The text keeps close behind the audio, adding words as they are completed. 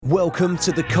Welcome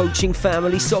to the Coaching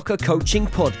Family Soccer Coaching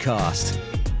Podcast,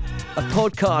 a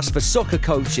podcast for soccer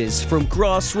coaches from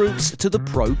grassroots to the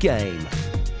pro game.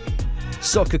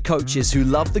 Soccer coaches who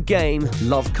love the game,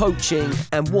 love coaching,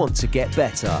 and want to get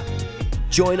better.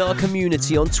 Join our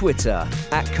community on Twitter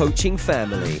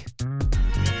 @CoachingFamily.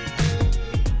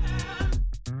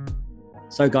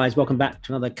 So guys, welcome back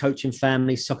to another Coaching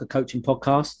Family Soccer Coaching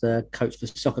Podcast, the coach for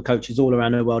soccer coaches all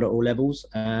around the world at all levels.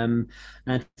 And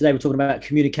today we're talking about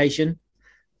communication.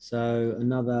 So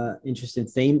another interesting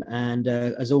theme. And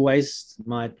as always,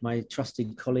 my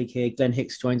trusted colleague here, Glenn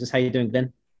Hicks, joins us. How are you doing,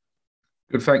 Glenn?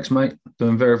 Good, thanks, mate.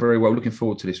 Doing very, very well. Looking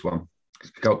forward to this one.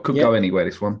 Could go anywhere,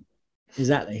 this one.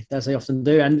 Exactly, as I often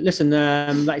do. And listen,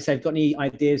 like I say, if you've got any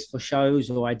ideas for shows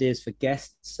or ideas for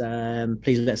guests,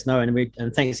 please let us know.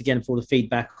 And thanks again for all the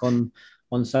feedback on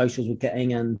socials we're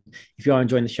getting. And if you are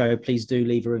enjoying the show, please do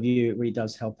leave a review. It really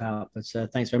does help out. But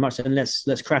thanks very much. And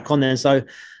let's crack on then. So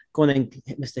go on then,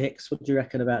 Mr. Hicks. What do you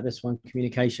reckon about this one,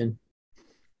 communication?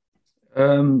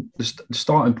 The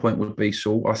starting point would be,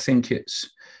 Saul, I think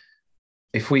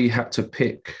if we had to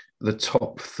pick the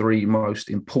top three most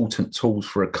important tools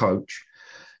for a coach,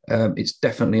 it's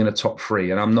definitely in the top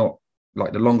three. And I'm not,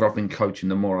 like, the longer I've been coaching,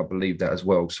 the more I believe that as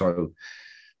well. So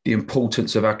the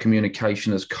importance of our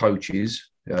communication as coaches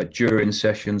during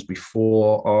sessions,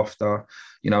 before, after,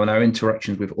 and our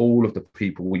interactions with all of the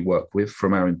people we work with,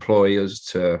 from our employers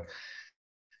to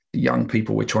the young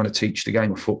people we're trying to teach the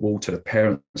game of football, to the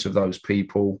parents of those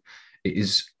people. It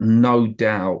is no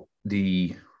doubt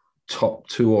the top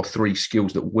 2 or 3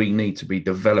 skills that we need to be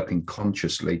developing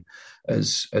consciously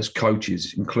as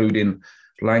coaches, including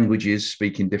languages,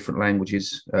 speaking different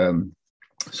languages. That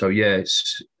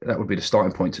would be the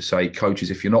starting point to say,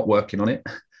 coaches, if you're not working on it,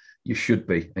 you should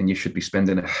be, and you should be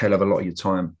spending a hell of a lot of your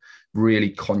time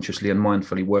really consciously and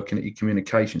mindfully working at your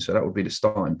communication. So that would be the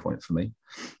starting point for me.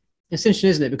 It's interesting,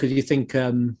 isn't it? Because you think,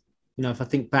 if I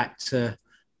think back to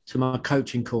my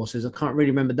coaching courses, I can't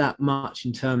really remember that much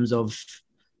in terms of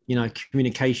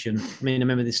communication. I mean, I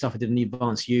remember this stuff I did in the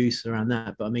advanced youth around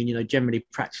that, but I mean, generally,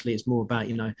 practically, it's more about,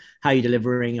 how you're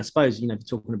delivering. I suppose, if you're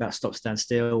talking about stop, stand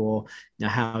still, or,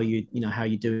 how you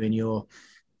doing your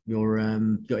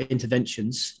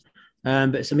interventions.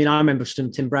 But I mean, I remember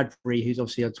Tim Bradbury, who's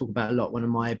obviously I talk about a lot, one of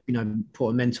my,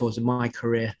 important mentors in my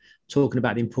career, talking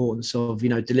about the importance of,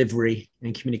 delivery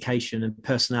and communication and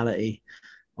personality,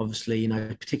 obviously,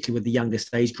 particularly with the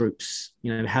youngest age groups,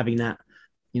 having that,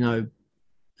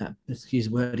 let's use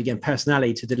the word again,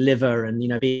 personality to deliver and,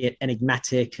 be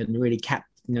enigmatic and really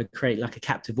create like a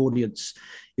captive audience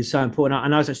is so important.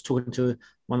 And I was actually talking to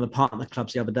one of the partner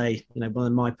clubs the other day, one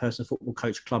of my personal football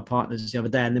coach club partners the other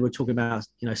day, and they were talking about,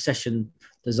 session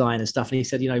design and stuff. And he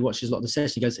said, he watches a lot of the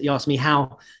sessions. He asked me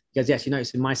how, because he actually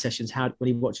noticed in my sessions, when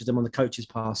he watches them on the coaches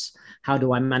pass, how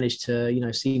do I manage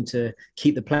to, seem to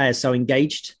keep the players so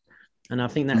engaged? And I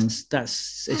think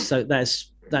that's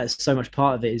so much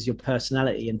part of it is your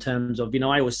personality in terms of,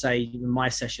 I always say in my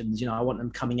sessions, I want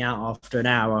them coming out after an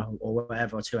hour or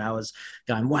whatever, or 2 hours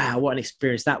going, wow, what an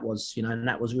experience that was, and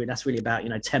that's really about,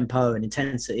 tempo and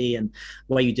intensity and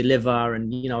the way you deliver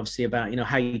and, obviously about,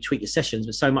 how you tweak your sessions,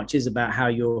 but so much is about how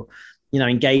you're,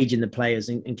 engaging the players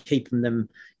and keeping them,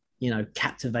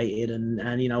 captivated and,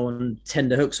 on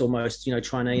tender hooks almost,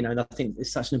 trying to, I think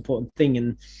it's such an important thing.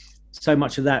 And so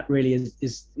much of that really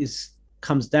is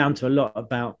comes down to a lot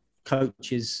about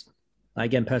coaches,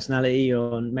 again, personality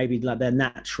or maybe like their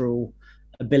natural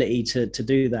ability to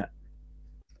do that.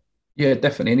 Yeah,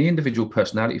 definitely. And the individual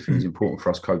personality thing is important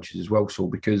for us coaches as well, Saul,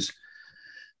 because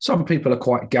some people are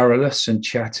quite garrulous and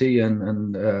chatty,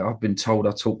 and I've been told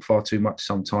I talk far too much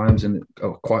sometimes, and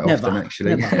quite often,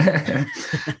 actually.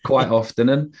 Quite often.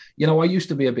 And, I used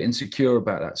to be a bit insecure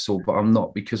about that, Saul, but I'm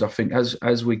not, because I think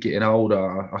as we're getting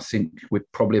older, I think we're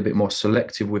probably a bit more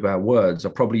selective with our words. I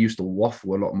probably used to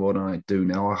waffle a lot more than I do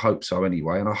now. I hope so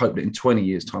anyway. And I hope that in 20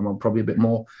 years' time, I'm probably a bit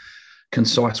more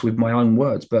concise with my own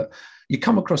words. But you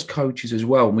come across coaches as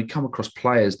well, and we come across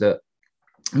players that,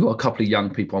 we've got a couple of young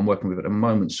people I'm working with at the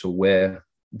moment, so where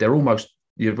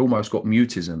you've almost got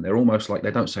mutism. They're almost like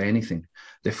they don't say anything.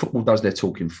 Their football does their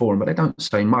talking for them, but they don't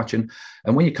say much. And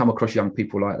when you come across young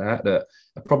people like that are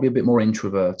probably a bit more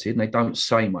introverted and they don't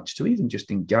say much, to even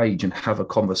just engage and have a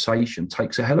conversation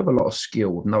takes a hell of a lot of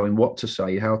skill of knowing what to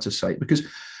say, how to say it. Because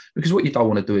what you don't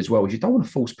want to do as well is you don't want to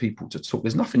force people to talk.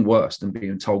 There's nothing worse than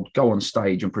being told, go on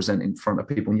stage and present in front of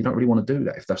people, and you don't really want to do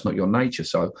that if that's not your nature.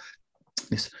 So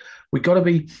we've got to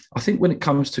be, I think when it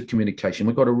comes to communication,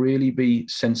 we've got to really be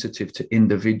sensitive to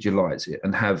individualize it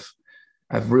and have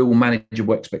have real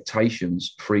manageable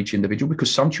expectations for each individual,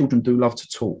 because some children do love to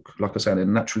talk. Like I said, they're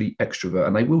naturally extrovert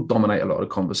and they will dominate a lot of the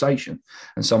conversation.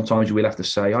 And sometimes you will have to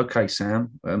say, okay,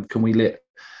 Sam, can we let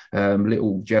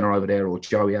little Jenna over there or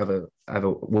Joey have a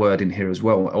word in here as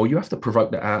well? Or you have to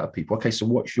provoke that out of people. Okay, so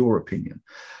what's your opinion?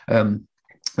 And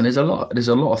there's a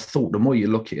lot of thought. The more you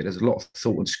look at it, there's a lot of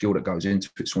thought and skill that goes into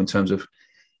it. So in terms of,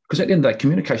 because at the end of the day,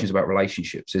 communication is about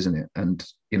relationships, isn't it? And,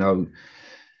 you know,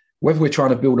 whether we're trying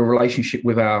to build a relationship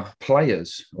with our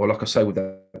players or, like I say, with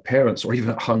our parents, or even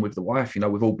at home with the wife, you know,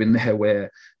 we've all been there where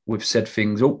we've said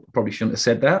things, oh, probably shouldn't have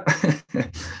said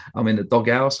that. I'm in the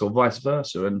doghouse, or vice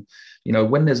versa. And, you know,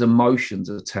 when there's emotions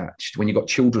attached, when you've got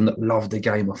children that love the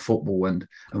game of football and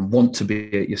want to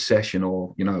be at your session,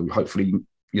 or, you know, hopefully,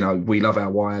 you know, we love our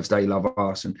wives, they love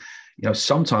us. And, you know,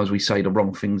 sometimes we say the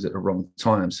wrong things at the wrong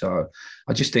time. So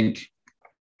I just think,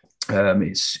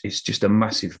 it's just a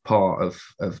massive part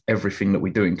of everything that we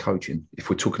do in coaching, if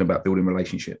we're talking about building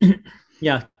relationships.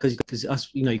 Yeah, because us,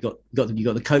 you know, you got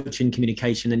the coaching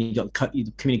communication, and you got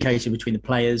the communication between the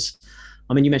players.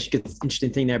 I mean, you mentioned an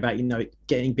interesting thing there about, you know,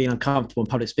 being uncomfortable in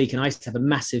public speaking. I used to have a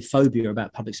massive phobia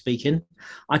about public speaking.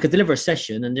 I could deliver a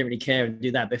session and didn't really care and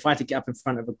do that, but if I had to get up in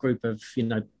front of a group of, you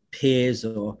know, peers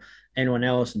or anyone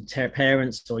else, and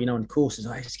parents, or, you know, on courses,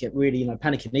 I just get really, you know,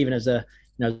 panicking, even as a,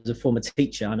 you know, as a former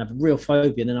teacher, and I have a real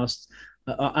phobia. And then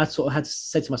I sort of had to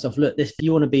say to myself, look, if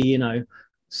you want to be, you know,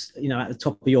 at the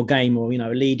top of your game, or, you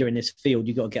know, a leader in this field,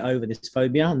 you've got to get over this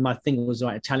phobia. And my thing was,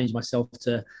 right, I challenge myself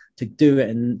to do it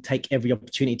and take every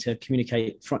opportunity to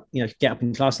communicate, you know, get up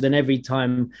in class. And then every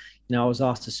time, you know, I was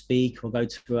asked to speak or go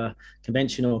to a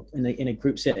convention or in a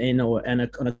group setting or on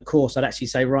a course, I'd actually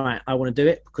say, right, I want to do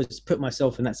it, because put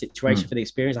myself in that situation for the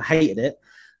experience. I hated it.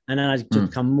 And then I just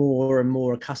become more and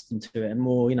more accustomed to it, and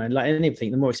more, you know, like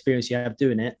anything, the more experience you have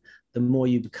doing it, the more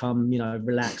you become, you know,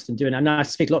 relaxed and doing it. And I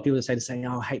speak a lot of people that say the same,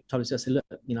 oh, I hate public. I say, look,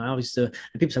 you know, I used to,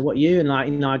 and people say, what, you? And like,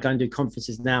 you know, I go and do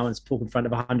conferences now and talk in front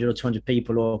of 100 or 200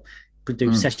 people, or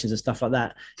do sessions and stuff like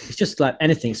that. It's just like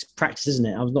anything, it's practice, isn't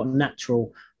it? I was not a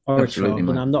natural orator,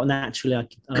 and I'm not naturally,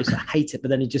 I used to hate it, but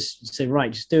then you just say,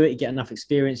 right, just do it. You get enough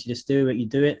experience, you just do it, you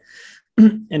do it.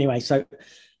 Anyway, so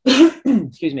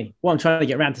excuse me, what I'm trying to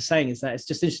get around to saying is that it's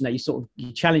just interesting that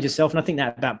you challenge yourself. And I think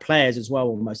that about players as well,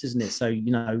 almost, isn't it? So,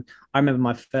 you know, I remember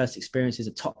my first experiences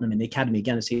at Tottenham in the academy,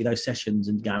 again, to see those sessions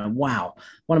and going, wow.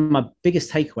 One of my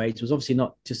biggest takeaways was obviously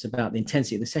not just about the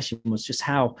intensity of the session, was just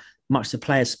how much the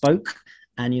players spoke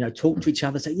and, you know, talk to each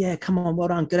other, say, yeah, come on, well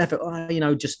done, good effort. You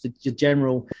know, just the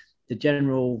general,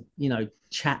 you know,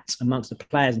 chat amongst the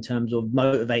players in terms of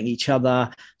motivating each other,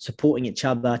 supporting each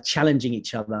other, challenging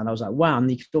each other. And I was like, wow.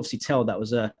 And you could obviously tell that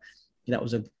was you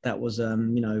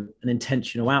know, an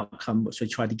intentional outcome, which we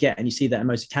tried to get. And you see that in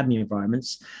most academy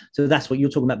environments. So that's what you're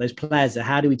talking about, those players.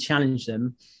 How do we challenge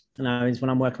them? You know, it's when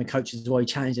I'm working with coaches as well, you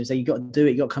challenge them, say, you got to do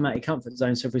it, you got to come out of your comfort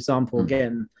zone. So for example,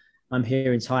 again, I'm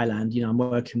here in Thailand, you know, I'm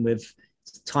working with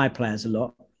Thai players a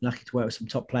lot, lucky to work with some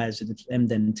top players in the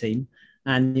MDEN team.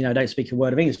 And, you know, don't speak a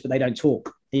word of English, but they don't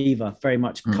talk either. Very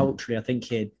much culturally, I think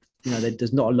here, you know,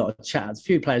 there's not a lot of chat. A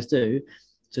few players do,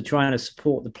 to try and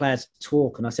support the players to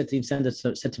talk. And I said to him, said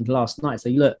to him last night,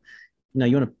 say, look, you know,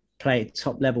 you want to play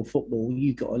top level football,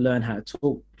 you've got to learn how to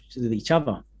talk to each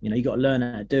other. You know, you got to learn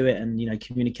how to do it and, you know,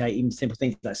 communicate even simple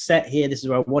things like set here, this is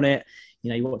where I want it.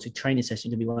 You know, you want to training session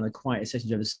to be one of the quietest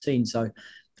sessions you've ever seen. So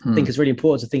I think it's really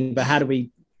important to think about how do we,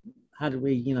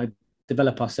 you know,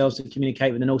 develop ourselves to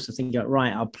communicate with, and also think about,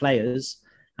 right, our players,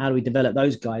 how do we develop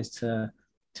those guys to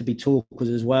be talkers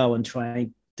as well, and try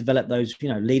and develop those, you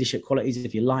know, leadership qualities,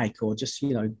 if you like, or just,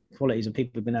 you know, qualities of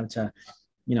people who've been able to,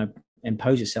 you know,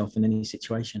 impose yourself in any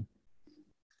situation.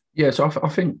 Yeah, so I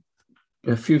think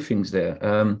a few things there.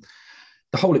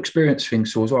 The whole experience thing,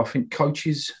 so as well, I think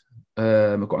coaches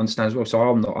I've got to understand as well. So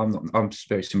I'm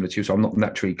very similar to you. So I'm not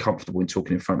naturally comfortable in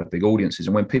talking in front of big audiences.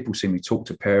 And when people see me talk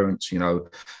to parents, you know,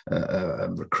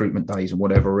 recruitment days and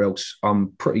whatever else,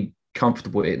 I'm pretty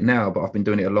comfortable at it now, but I've been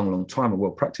doing it a long time and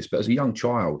well practiced. But as a young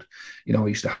child, you know, I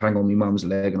used to hang on my mum's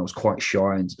leg, and I was quite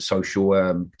shy in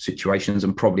social situations,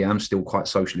 and probably am still quite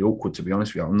socially awkward, to be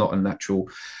honest with you. I'm not a natural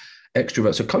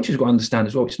extrovert. So coaches got to understand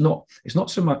as well, it's not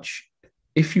so much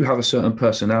if you have a certain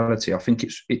personality. I think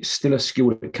it's still a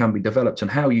skill that can be developed,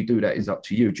 and how you do that is up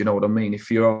to you. Do you know what I mean?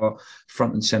 If you are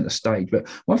front and center stage. But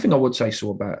one thing I would say,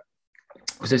 so about,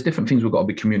 because there's different things we've got to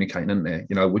be communicating, isn't there?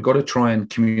 You know, we've got to try and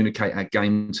communicate our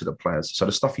game to the players. So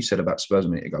the stuff you said about Spurs a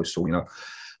minute ago, Saul, you know,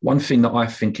 one thing that I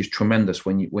think is tremendous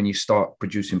when you start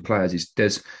producing players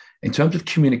is in terms of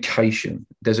communication,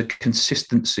 there's a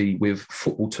consistency with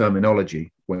football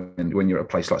terminology when you're at a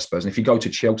place like Spurs. And if you go to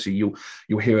Chelsea, you'll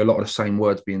hear a lot of the same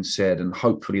words being said, and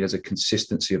hopefully there's a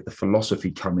consistency of the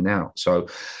philosophy coming out. So,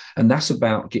 and that's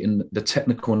about getting the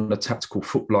technical and the tactical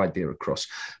football idea across.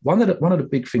 One of the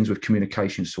big things with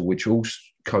communication, so which all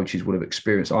coaches would have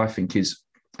experienced, I think, is,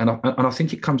 and I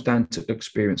think it comes down to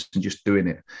experience and just doing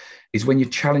it, is when you're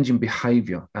challenging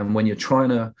behaviour and when you're trying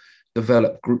to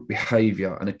develop group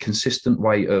behaviour and a consistent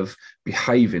way of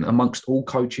behaving amongst all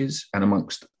coaches and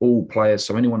amongst all players.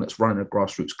 So anyone that's running a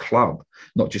grassroots club,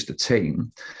 not just a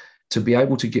team, to be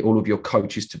able to get all of your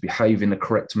coaches to behave in the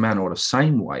correct manner or the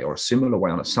same way or a similar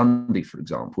way on a Sunday, for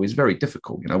example, is very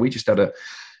difficult. You know, we just had a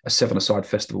seven-a-side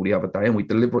festival the other day, and we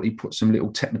deliberately put some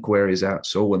little technical areas out.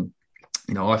 So, and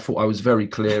you know, I thought I was very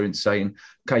clear in saying,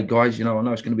 okay, guys, you know, I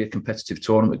know it's going to be a competitive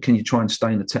tournament. Can you try and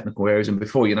stay in the technical areas? And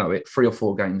before you know it, 3 or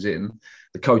 4 games in,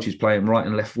 the coach is playing right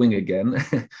and left wing again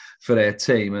for their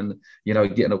team, and, you know,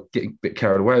 getting a bit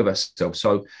carried away with ourselves.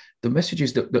 So the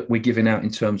messages that we're giving out in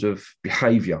terms of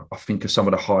behaviour, I think, are some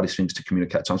of the hardest things to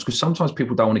communicate at times, because sometimes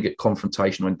people don't want to get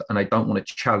confrontational and they don't want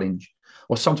to challenge,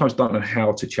 or sometimes don't know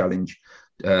how to challenge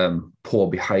poor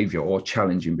behaviour or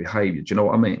challenging behaviour. Do you know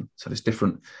what I mean? So there's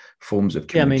different forms of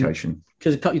communication.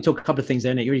 Because you talk a couple of things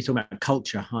there, Nick. You're really talking about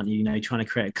culture, aren't you? You know, you're trying to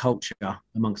create a culture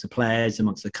amongst the players,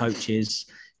 amongst the coaches.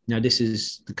 You know, this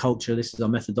is the culture, this is our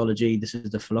methodology, this is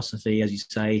the philosophy, as you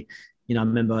say. You know, I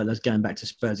remember I was going back to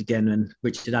Spurs again, and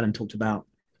Richard Allen talked about,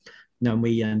 you know,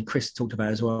 and Chris talked about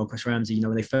it as well, Chris Ramsey, you know,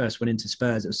 when they first went into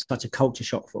Spurs, it was such a culture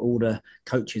shock for all the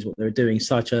coaches, what they were doing,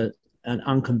 such an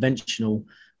unconventional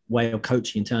way of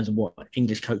coaching in terms of what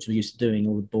English coaches were used to doing,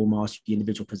 all the ball mastery,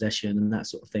 individual possession and that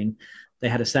sort of thing. They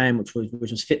had a saying which was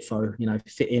FITFO, you know,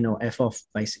 fit in or F off,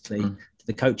 basically, to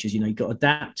the coaches. You know, you've got to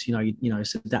adapt, you know,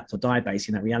 it's adapt or die based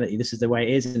in that reality. This is the way it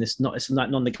is, and it's like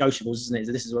non-negotiables, isn't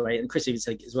it? This is the way, and Chris even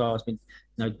said it as well. I've been,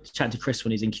 you know, chatting to Chris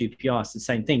when he's in QPR, it's the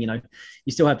same thing. You know,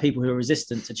 you still have people who are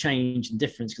resistant to change and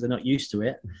difference because they're not used to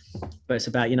it. But it's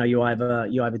about, you know, you either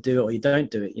do it or you don't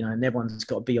do it, you know, and everyone's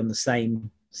got to be on the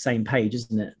same page,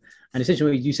 isn't it? And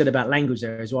essentially, what you said about language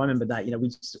there as well, I remember that, you know,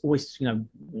 we always, you know,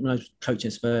 when I was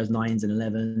coaching Spurs, 9s and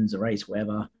 11s or 8s,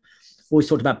 whatever, always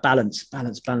talked about balance. You know,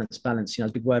 it's a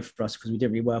big word for us because we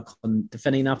didn't really work on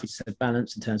defending enough. We just said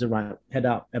balance in terms of, right, head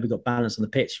up, have we got balance on the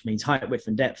pitch? It means height, width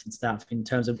and depth and stuff. In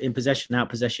terms of in possession, out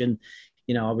possession,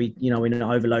 you know, are we, you know, we're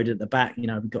not overloaded at the back, you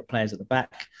know, we've got players at the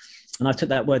back. And I took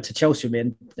that word to Chelsea with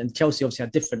me, and Chelsea obviously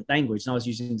had different language. And I was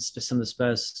using some of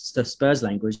the Spurs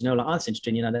language, you know, like, oh, that's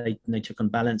interesting. You know, they took on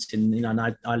balance, and, you know, and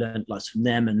I learned lots from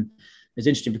them. And it's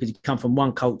interesting because you come from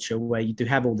one culture where you do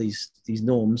have all these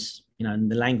norms, you know,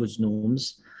 and the language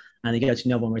norms, and you go to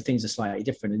another one where things are slightly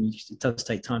different, and it does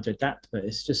take time to adapt. But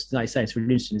it's just, like I say, it's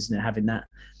really interesting, isn't it? Having that,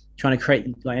 trying to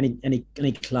create, like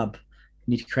any club,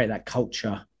 you need to create that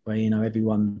culture where, you know,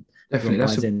 everyone.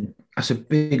 Definitely, that's a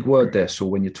big word there, Saul,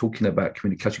 when you're talking about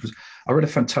communication. Because I read a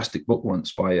fantastic book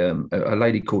once by a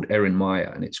lady called Erin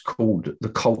Meyer, and it's called The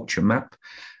Culture Map.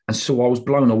 And so I was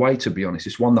blown away, to be honest.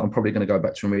 It's one that I'm probably going to go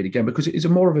back to and read again, because it is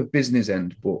more of a business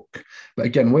end book. But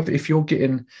again, if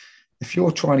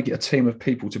you're trying to get a team of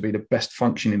people to be the best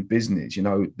functioning business, you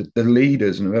know, the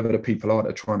leaders and whoever the people are that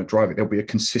are trying to drive it, there'll be a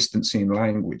consistency in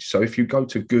language. So if you go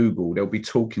to Google, they'll be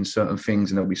talking certain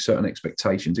things and there'll be certain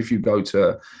expectations. If you go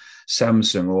to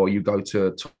Samsung or you go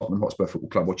to Tottenham Hotspur Football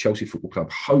Club or Chelsea Football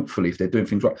Club, hopefully, if they're doing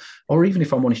things right, or even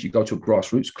if I'm honest, you go to a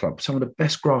grassroots club, some of the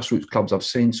best grassroots clubs I've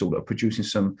seen, sort of, are producing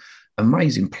some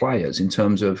amazing players in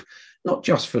terms of not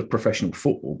just for professional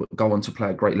football, but go on to play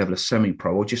a great level of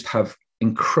semi-pro or just have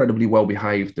incredibly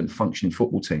well-behaved and functioning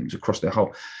football teams across their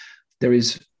whole. There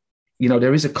is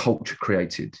a culture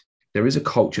created. There is a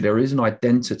culture, there is an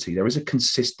identity, there is a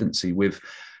consistency with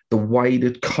the way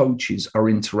that coaches are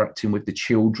interacting with the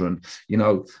children. You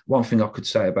know, one thing I could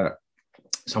say about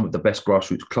some of the best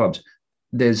grassroots clubs,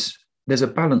 there's a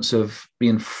balance of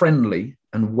being friendly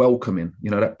and welcoming,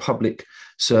 you know, that public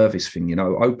service thing, you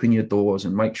know, open your doors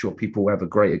and make sure people have a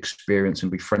great experience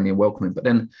and be friendly and welcoming. But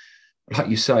then, like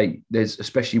you say, there's,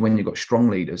 especially when you've got strong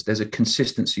leaders, there's a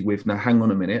consistency with, now, hang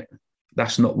on a minute,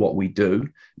 that's not what we do.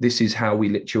 This is how we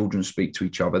let children speak to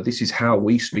each other. This is how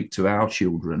we speak to our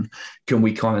children. Can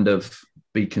we kind of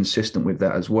be consistent with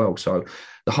that as well? So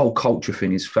the whole culture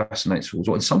thing is fascinating as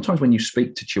well. And sometimes when you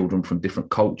speak to children from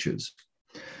different cultures,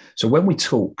 so when we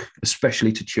talk,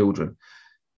 especially to children,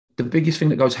 the biggest thing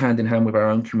that goes hand in hand with our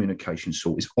own communication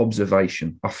is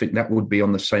observation. I think that would be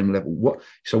on the same level.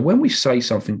 So when we say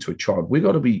something to a child, we've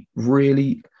got to be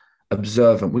really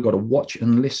observant. We've got to watch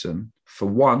and listen for,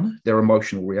 one, their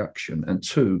emotional reaction, and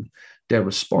two, their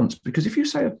response. Because if you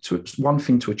say one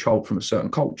thing to a child from a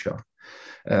certain culture,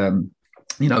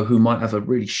 who might have a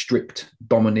really strict,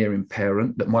 domineering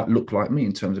parent that might look like me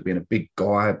in terms of being a big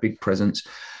guy, a big presence.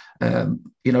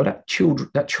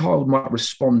 That child might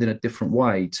respond in a different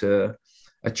way to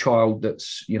a child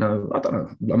that's, I don't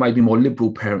know, maybe more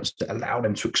liberal parents that allow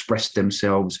them to express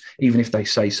themselves, even if they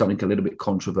say something a little bit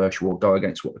controversial or go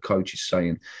against what the coach is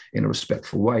saying in a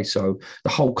respectful way. So the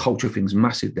whole culture thing's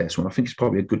massive there. So I think it's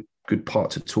probably a good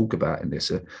part to talk about in this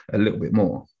a little bit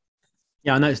more.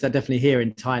 Yeah, I noticed that definitely here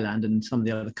in Thailand and some of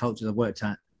the other cultures I've worked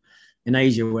at in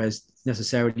Asia, whereas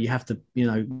necessarily you have to,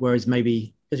 whereas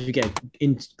maybe as you get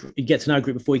to know a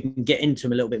group before you can get into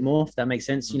them a little bit more, if that makes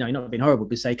sense. You're not being horrible,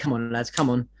 but say, come on, lads, come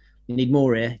on, you need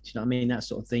more here. Do you know what I mean? That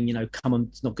sort of thing, come on,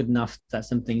 it's not good enough. That's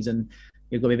some things. And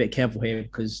you've got to be a bit careful here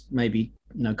because maybe,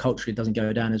 culturally it doesn't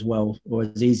go down as well or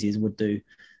as easy as it would do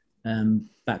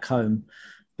back home.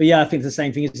 But yeah, I think it's the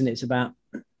same thing, isn't it? It's about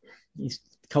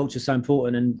culture is so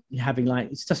important and having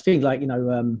it's just things like,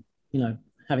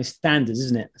 having standards,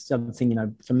 isn't it? That's the other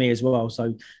thing, for me as well.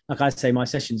 So like I say, my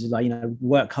sessions is like,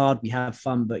 work hard, we have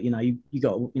fun, but you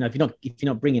got, if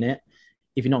you're not bringing it,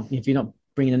 if you're not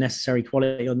bringing the necessary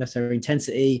quality or necessary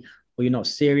intensity, or you're not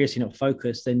serious, you're not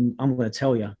focused, then I'm going to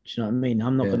tell you. Do you know what I mean?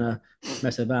 I'm not going to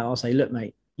mess about. I'll say, look,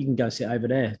 mate, you can go sit over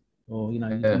there, or if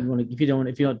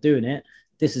you're not doing it,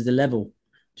 this is the level.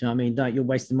 Do you know what I mean? You're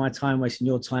wasting my time, wasting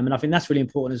your time. And I think that's really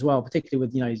important as well, particularly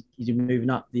with, you're moving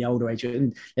up the older age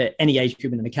and any age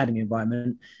group in an academy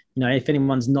environment. If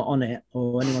anyone's not on it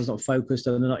or anyone's not focused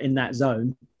or they're not in that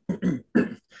zone,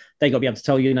 they got to be able to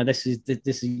tell you, this is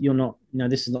you're not,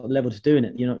 this is not the level to doing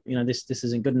it. This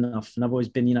isn't good enough. And I've always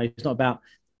been, it's not about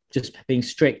just being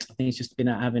strict. I think it's just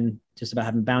about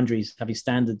having boundaries, having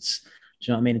standards. Do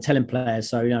you know what I mean? And telling players.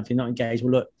 So, if you're not engaged,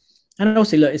 well, look. And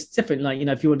also, look, it's different. Like,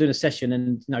 if you were doing a session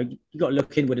and, you got to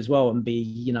look inward as well and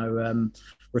be,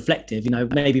 reflective.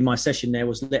 Maybe my session there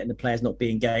was letting the players not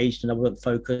be engaged and I wasn't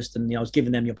focused and, I was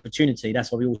giving them the opportunity.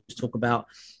 That's why we always talk about,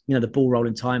 the ball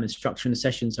rolling time and structuring the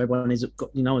session. So everyone has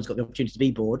got, no one's got the opportunity to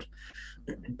be bored.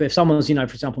 But if someone's, for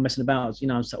example, messing about,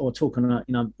 or talking,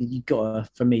 you've got to,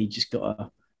 for me, just got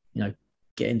to,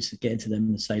 get into them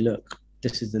and say, look,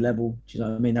 this is the level. Do you know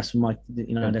what I mean? That's my,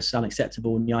 that's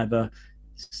unacceptable. And you either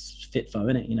fit for,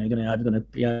 innit?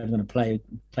 You're going to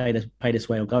play this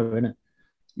way or go, innit?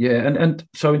 Yeah, and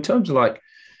so in terms of I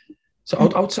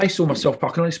would say so myself, but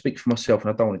I can only speak for myself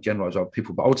and I don't want to generalize other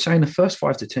people, but I would say in the first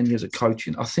 5 to 10 years of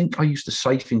coaching, I think I used to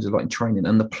say things a lot in training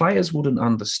and the players wouldn't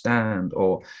understand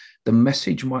or the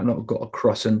message might not have got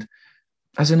across. And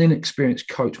as an inexperienced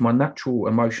coach, my natural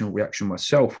emotional reaction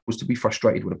myself was to be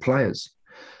frustrated with the players.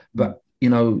 But,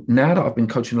 now that I've been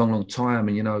coaching a long, long time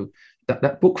and,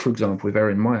 that book, for example, with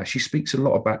Erin Meyer, she speaks a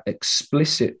lot about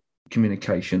explicit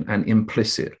communication and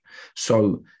implicit.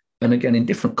 So, and again, in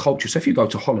different cultures, so if you go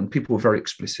to Holland, people are very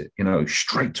explicit,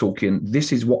 straight talking.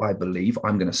 This is what I believe.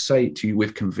 I'm going to say it to you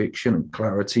with conviction and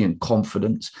clarity and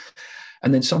confidence.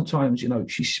 And then sometimes,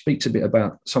 she speaks a bit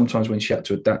about sometimes when she had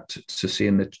to adapt to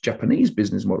seeing the Japanese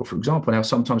business model, for example, now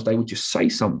sometimes they would just say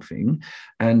something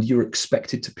and you're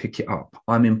expected to pick it up.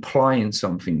 I'm implying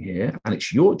something here and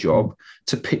it's your job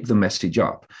to pick the message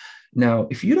up. Now,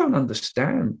 if you don't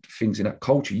understand things in that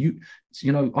culture,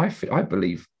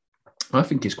 I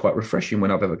think it's quite refreshing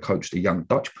when I've ever coached a young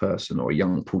Dutch person or a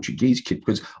young Portuguese kid,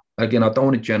 because again, I don't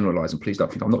want to generalize and please don't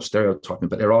think I'm not stereotyping,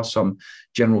 but there are some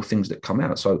general things that come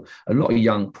out. So a lot of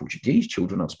young Portuguese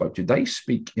children I've spoke to, they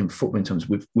speak in football in terms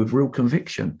with real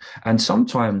conviction. And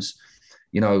sometimes,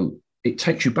 it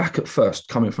takes you back at first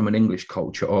coming from an English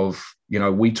culture of,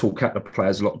 we talk at the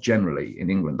players a lot generally in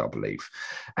England, I believe.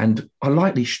 And I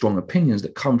like these strong opinions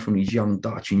that come from these young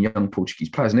Dutch and young Portuguese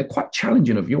players. And they're quite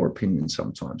challenging of your opinions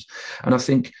sometimes. And I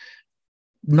think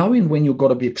knowing when you've got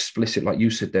to be explicit, like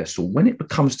you said there, Saul, when it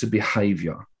becomes to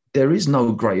behavior, there is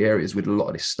no gray areas with a lot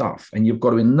of this stuff. And you've got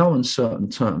to, in no uncertain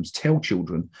terms, tell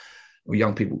children or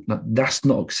young people, no, that's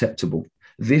not acceptable.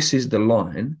 This is the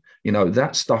line.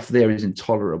 That stuff there is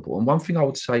intolerable. And one thing I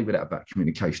would say with that about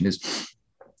communication is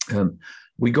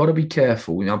we got to be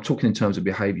careful. I'm talking in terms of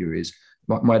behavior is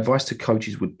my advice to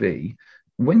coaches would be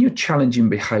when you're challenging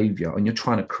behavior and you're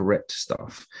trying to correct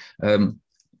stuff,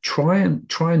 try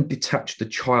and detach the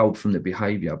child from the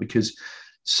behavior, because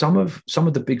some of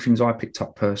the big things I picked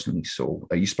up personally, Saul,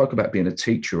 you spoke about being a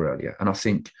teacher earlier. And I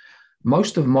think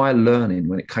most of my learning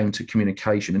when it came to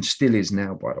communication, and still is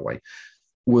now, by the way,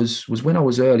 was when I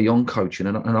was early on coaching,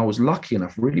 and I was lucky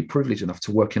enough, really privileged enough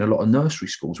to work in a lot of nursery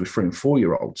schools with 3 and 4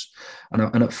 year olds.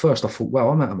 And at first I thought,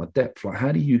 well, I'm out of my depth. Like,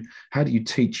 how do you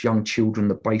teach young children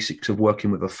the basics of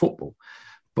working with a football?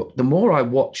 But the more I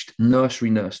watched nursery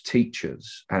nurse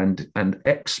teachers and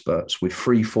experts with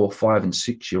 3, 4, 5 and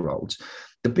 6 year olds,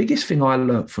 the biggest thing I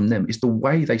learned from them is the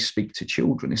way they speak to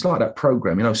children. It's like that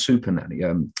program, you know, Super Nanny,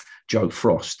 Joe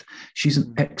Frost. She's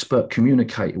an expert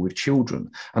communicator with children.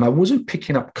 And I wasn't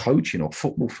picking up coaching or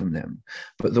football from them,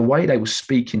 but the way they were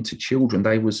speaking to children,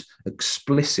 they was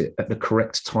explicit at the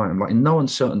correct time. Like in no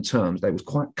uncertain terms, they was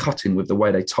quite cutting with the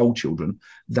way they told children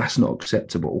that's not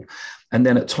acceptable. And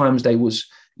then at times they was,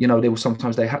 you know, there was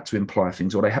sometimes they had to imply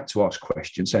things or they had to ask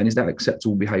questions saying, is that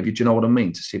acceptable behavior? Do you know what I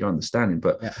mean? To see their understanding.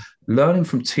 But learning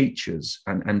from teachers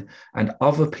and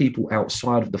other people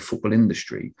outside of the football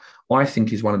industry, I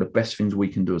think is one of the best things we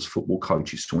can do as football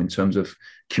coaches. So in terms of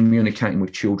communicating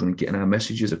with children and getting our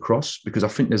messages across, because I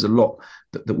think there's a lot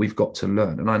that we've got to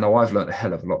learn. And I know I've learned a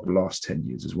hell of a lot the last 10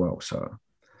 years as well. So.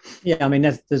 Yeah, I mean,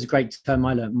 there's a great term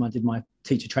I learned when I did my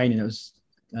teacher training. It was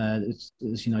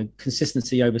you know,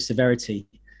 consistency over severity.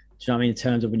 Do you know what I mean? In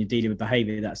terms of when you're dealing with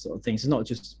behaviour, that sort of thing. So it's not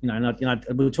just, you know,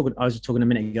 I was talking a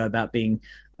minute ago about being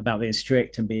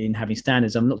strict and having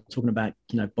standards. I'm not talking about,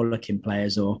 you know, bollocking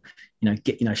players or, you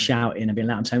know, shouting and being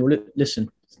loud. I'm saying, well, listen,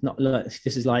 it's not, look,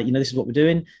 this is like, you know, this is what we're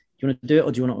doing. Do you want to do it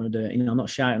or do you not want to do it? You know, I'm not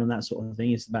shouting on that sort of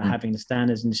thing. It's about having the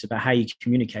standards, and it's about how you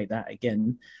communicate that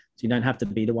again. So you don't have to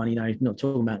be the one, you know, not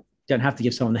talking about, don't have to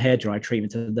give someone the hairdryer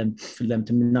treatment to them for them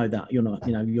to know that you're not,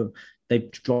 you know, they've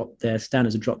dropped their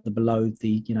standards, have dropped below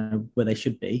the, you know, where they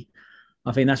should be.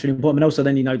 I think that's really important. But also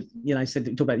then, you know, said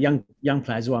talk about young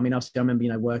players as well. I mean, obviously I remember, you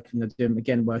know, working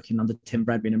under Tim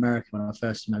Bradbury in America when I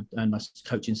first, you know, earned my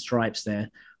coaching stripes there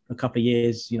for a couple of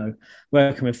years, you know,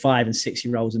 working with 5 and 6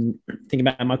 year olds and thinking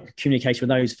about my communication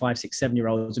with those 5, 6, 7 year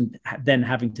olds, and then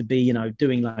having to be, you know,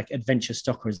 doing like adventure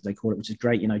soccer as they call it, which is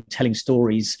great, you know, telling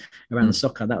stories around the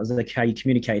soccer. That was like how you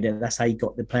communicated. That's how you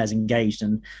got the players engaged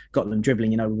and got them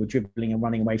dribbling. You know, we were dribbling and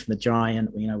running away from the giant,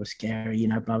 you know, was scary, you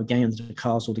know, blah, blah, going into the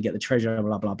castle to get the treasure,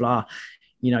 blah, blah, blah,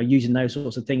 you know, using those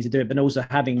sorts of things to do it, but also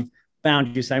having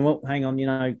boundaries, saying, well, hang on, you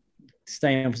know,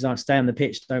 stay on the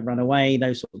pitch, don't run away,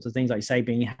 those sorts of things, like you say,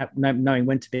 knowing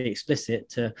when to be explicit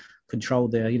to control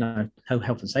the, you know,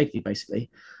 health and safety basically.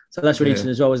 So that's really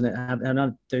interesting as well, isn't it? And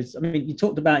I mean, you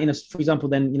talked about, you know, for example,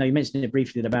 then, you know, you mentioned it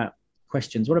briefly about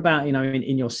questions. What about, you know,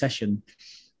 in your session,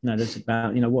 you know, there's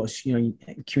about, you know, what's, you know,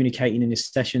 communicating in your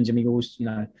sessions. I mean, always, you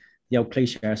know, the old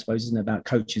cliche, I suppose, isn't it, about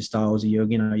coaching styles, or your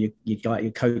guide,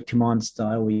 your coach command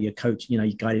style, or your coach, you know,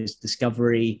 your guide is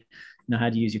discovery. You know, how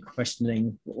do you use your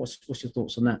questioning? What's your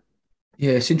thoughts on that?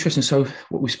 Yeah, it's interesting. So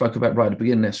what we spoke about right at the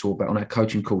beginning there, Saul, about on our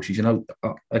coaching courses, you know,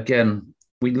 again,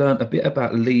 we learned a bit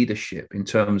about leadership in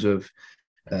terms of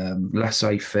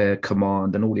laissez-faire,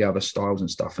 command, and all the other styles and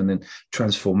stuff, and then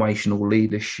transformational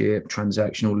leadership,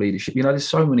 transactional leadership. You know, there's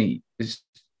so many, and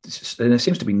there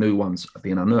seems to be new ones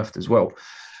being unearthed as well.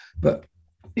 But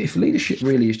if leadership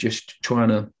really is just trying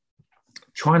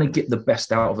to get the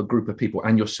best out of a group of people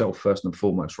and yourself first and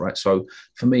foremost, right? So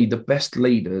for me, the best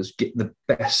leaders get the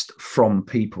best from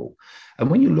people.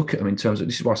 And when you look at them in terms of,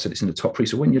 this is why I said it's in the top 3.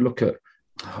 So when you look at,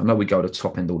 I know we go to the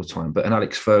top end all the time, but an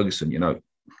Alex Ferguson, you know,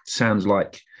 sounds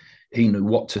like he knew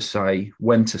what to say,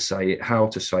 when to say it, how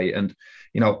to say it. And,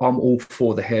 you know, I'm all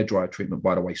for the hairdryer treatment,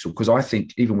 by the way, so because I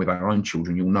think even with our own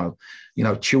children, you'll know, you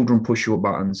know, children push your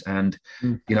buttons, and,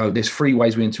 you know, there's 3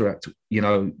 ways we interact. You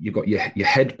know, you've got your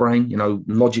head brain, you know,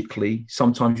 logically.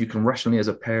 Sometimes you can rationally, as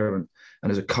a parent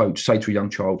and as a coach, say to a young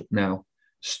child, now,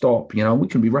 stop. You know, we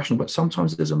can be rational, but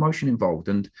sometimes there's emotion involved,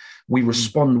 and we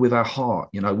respond with our heart.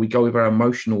 You know, we go with our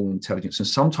emotional intelligence, and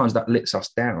sometimes that lets us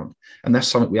down, and that's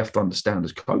something we have to understand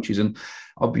as coaches. And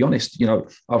I'll be honest, you know,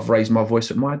 I've raised my voice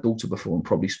at my daughter before and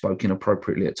probably spoke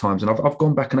inappropriately at times, and I've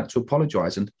gone back and had to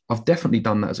apologize, and I've definitely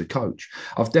done that as a coach.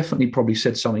 I've definitely probably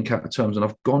said something out of terms, and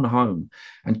I've gone home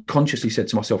and consciously said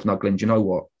to myself, no, Glenn, do you know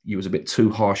what, you was a bit too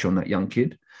harsh on that young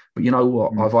kid. But you know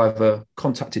what? I've either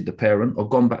contacted the parent or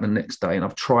gone back the next day and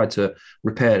I've tried to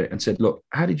repair it and said, look,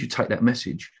 how did you take that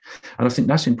message? And I think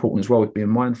that's important as well, with being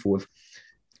mindful of,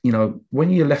 you know, when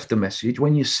you left a message,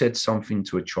 when you said something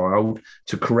to a child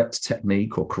to correct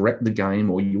technique or correct the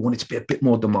game, or you wanted to be a bit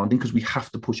more demanding, because we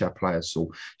have to push our players.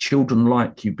 So children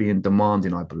like you being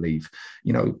demanding, I believe,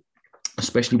 you know,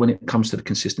 especially when it comes to the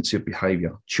consistency of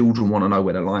behavior. Children want to know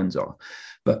where their lines are.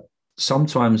 But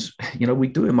sometimes, you know, we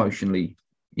do emotionally,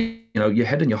 you know, your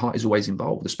head and your heart is always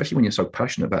involved, especially when you're so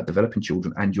passionate about developing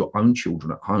children and your own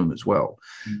children at home as well.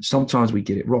 Sometimes we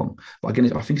get it wrong. But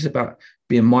again, I think it's about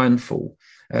being mindful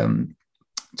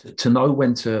to know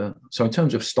when to. So in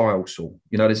terms of style, so,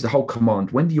 you know, there's the whole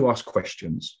command. When do you ask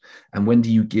questions and when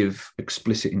do you give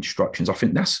explicit instructions? I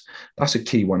think that's a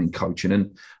key one in coaching.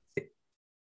 And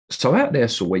so out there,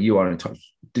 so where you are in touch,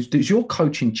 does your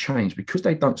coaching change because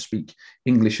they don't speak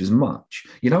English as much?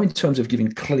 You know, in terms of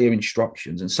giving clear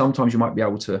instructions, and sometimes you might be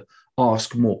able to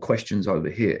ask more questions over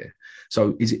here.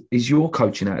 So is your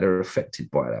coaching out there affected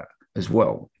by that as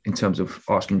well, in terms of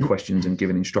asking questions and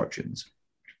giving instructions?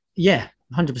 Yeah,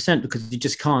 100%, because you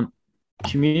just can't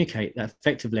communicate that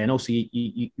effectively. And also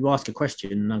you ask a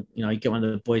question, and, you get one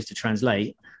of the boys to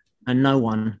translate, and no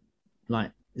one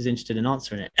is interested in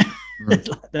answering it.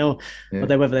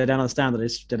 Whether they don't understand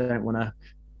it, they don't want to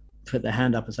put their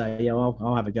hand up and say, yeah,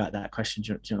 I'll have a go at that question.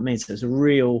 Do you know what I mean? So it's a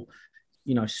real,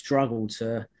 struggle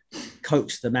to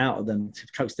coax them out of them, to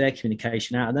coax their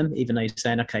communication out of them, even though you're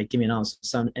saying, okay, give me an answer.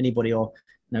 So anybody, or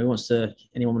anyone want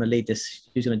to lead this?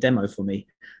 Who's going to demo for me?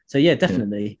 So yeah,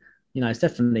 definitely. It's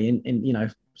definitely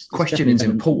questioning is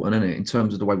important, isn't it? In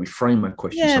terms of the way we frame our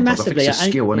questions. Yeah, sometimes. massively. I think it's a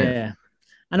skill, isn't it?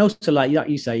 And also, like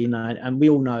you say, and we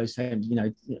all know,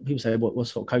 people say, what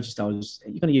sort of coaching styles?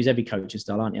 You're going to use every coaching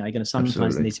style, aren't you? You're going to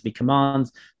sometimes there needs to be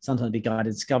commands, sometimes be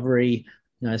guided discovery.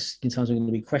 Sometimes we're going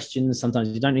to be questions. Sometimes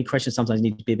you don't need questions. Sometimes you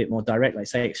need to be a bit more direct, like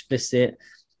say explicit,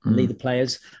 and lead the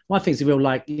players. My thing is real,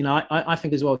 I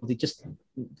think as well. Just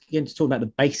again to talk about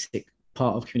the basic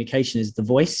part of communication is the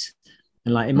voice.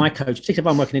 And in my coach, particularly if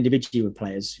I'm working individually with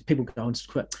players, people go on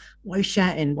to why are you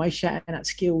shouting? Why are you shouting at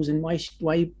skills? And why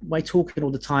talking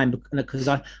all the time? Because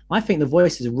I think the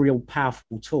voice is a real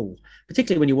powerful tool,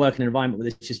 particularly when you work in an environment where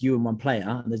it's just you and one player,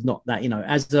 and there's not that,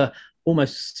 as a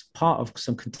almost part of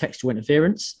some contextual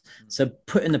interference. So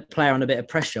putting the player on a bit of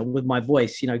pressure with my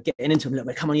voice, getting into them a little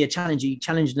bit, come on, challenging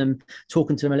them,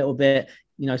 talking to them a little bit,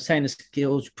 saying the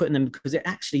skills, putting them, because it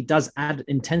actually does add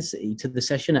intensity to the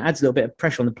session. It adds a little bit of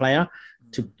pressure on the player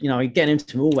to, getting into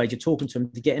them always. You're talking to them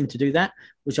to get him to do that,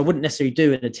 which I wouldn't necessarily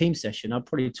do in a team session. I'd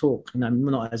probably talk,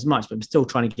 not as much, but I'm still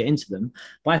trying to get into them.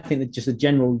 But I think that just the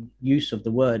general use of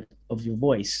the word of your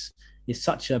voice is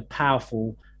such a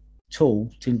powerful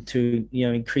tool to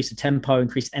increase the tempo,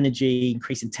 increase energy,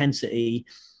 increase intensity.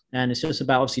 And it's just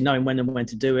about obviously knowing when and when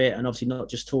to do it, and obviously not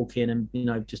just talking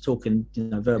and just talking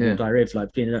verbal diarrhea,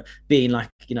 like being like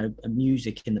a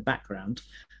music in the background.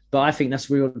 But I think that's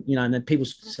real, and then people,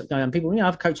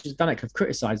 other coaches have done it, have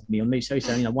criticized me on me, so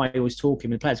saying, why are you always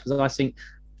talking with players? Because I think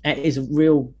it is a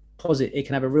real positive, it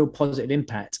can have a real positive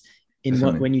impact in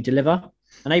when you deliver.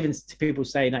 And even to people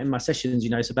saying that in my sessions,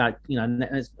 it's about,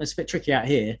 it's a bit tricky out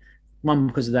here. One,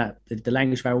 because of that, the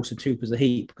language barrier, also two, because of the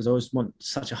heat, because I always want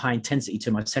such a high intensity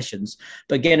to my sessions.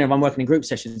 But again, if I'm working in group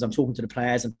sessions, I'm talking to the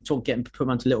players, I'm getting put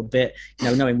them onto a little bit,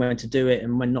 knowing when to do it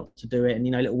and when not to do it. And,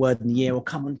 a little word in the ear,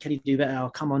 come on, can you do better?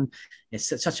 come on.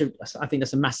 It's I think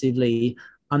that's a massively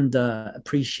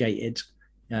underappreciated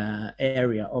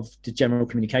area of the general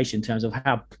communication in terms of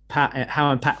how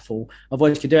impactful a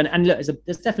voice can do. And look,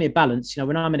 there's definitely a balance.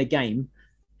 When I'm in a game,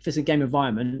 if it's a game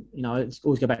environment, I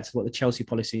always go back to what the Chelsea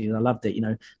policy is. I loved it.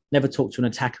 Never talk to an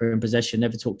attacker in possession,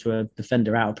 never talk to a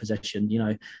defender out of possession.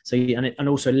 So and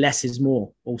also less is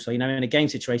more. Also, in a game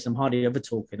situation, I'm hardly ever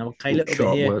talking. Okay, a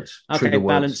little bit here. Words, okay,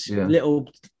 balance,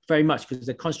 little, very much, because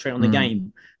they concentrate on the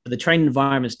game. But the training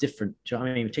environment's different. Do you know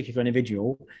what I mean? Particularly for an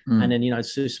individual. And then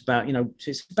it's just about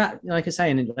it's about, like I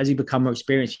say, and as you become more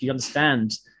experienced, you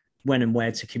understand when and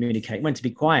where to communicate, when to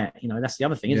be quiet. That's the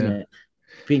other thing, isn't it?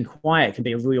 Being quiet can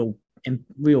be a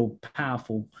real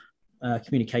powerful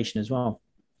communication as well.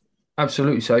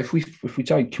 Absolutely. So if we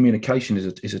take communication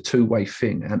is a two-way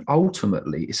thing, and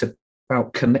ultimately it's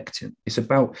about connecting. It's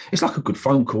like a good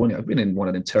phone call. I've been in one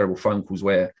of them terrible phone calls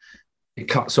where it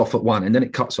cuts off at one and then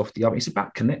it cuts off the other. It's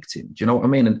about connecting. Do you know what I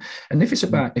mean? And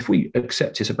if we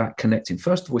accept it's about connecting,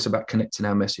 first of all, it's about connecting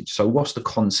our message. So what's the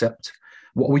concept?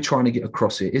 What are we trying to get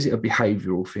across here? Is it a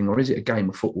behavioural thing, or is it a game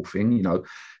of football thing?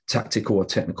 Tactical or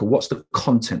technical? What's the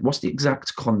content? What's the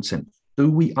exact content?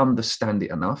 Do we understand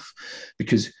it enough?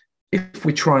 Because if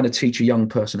we're trying to teach a young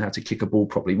person how to kick a ball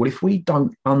properly, well, if we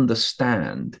don't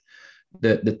understand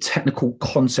the technical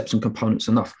concepts and components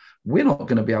enough, we're not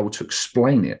going to be able to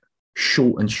explain it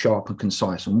short and sharp and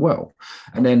concise and well.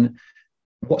 And then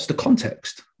what's the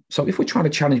context? So if we're trying to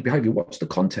challenge behavior, what's the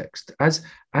context? As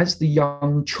the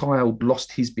young child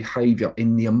lost his behavior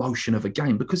in the emotion of a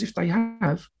game, because if they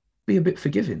have, be a bit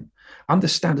forgiving.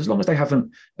 Understand, as long as they haven't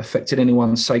affected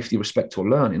anyone's safety, respect, or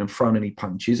learning and thrown any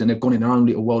punches, and they've gone in their own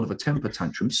little world of a temper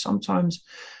tantrum, sometimes,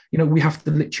 we have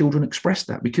to let children express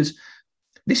that. Because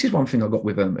this is one thing I got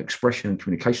with expression and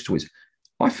communication toys.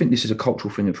 I think this is a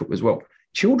cultural thing in football as well.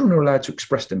 Children are allowed to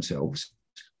express themselves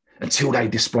until they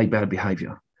display bad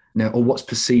behavior. Now, or what's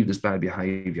perceived as bad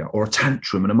behavior, or a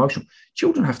tantrum and emotion.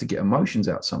 Children have to get emotions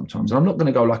out sometimes. And I'm not going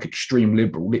to go like extreme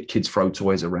liberal, let kids throw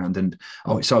toys around and,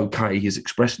 it's okay, he's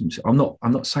expressing himself.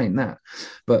 I'm not saying that.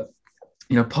 But,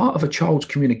 part of a child's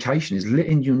communication is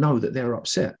letting you know that they're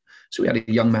upset. So we had a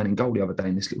young man in goal the other day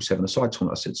in this little 7-a-side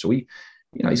tournament. I said, so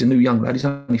you know, he's a new young lad. He's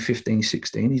only 15,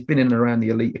 16. He's been in and around the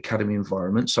elite academy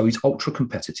environment. So he's ultra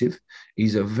competitive.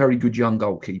 He's a very good young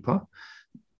goalkeeper.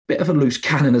 Bit of a loose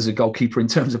cannon as a goalkeeper in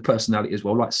terms of personality as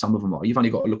well, like some of them are. You've only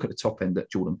got to look at the top end at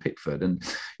Jordan Pickford. And,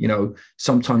 you know,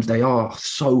 sometimes they are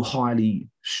so highly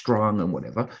strung and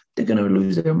whatever, they're going to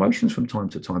lose their emotions from time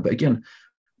to time. But again,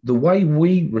 the way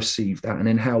we receive that and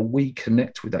then how we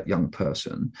connect with that young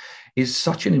person is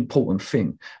such an important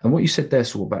thing. And what you said there,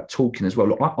 Saul, about talking as well.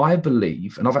 Look, I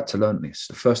believe, and I've had to learn this,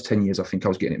 the first 10 years, I think I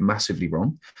was getting it massively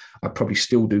wrong. I probably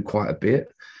still do quite a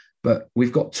bit, but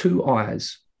we've got two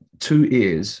eyes, two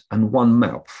ears, and one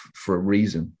mouth for a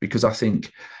reason, because I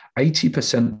think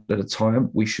 80% of the time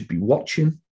we should be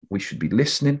watching, we should be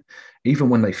listening, even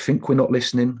when they think we're not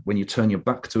listening. When you turn your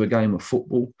back to a game of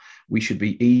football, we should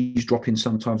be eavesdropping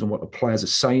sometimes on what the players are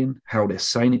saying, how they're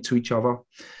saying it to each other.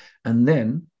 And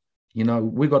then, you know,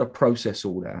 we've got to process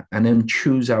all that and then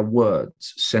choose our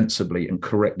words sensibly and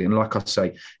correctly. And like I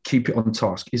say, keep it on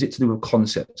task. Is it to do with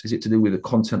concepts? Is it to do with the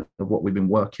content of what we've been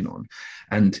working on?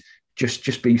 And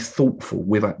just be thoughtful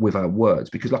with our words.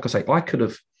 Because like I say,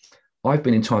 I've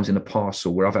been in times in the past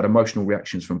where I've had emotional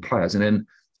reactions from players, and then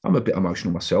I'm a bit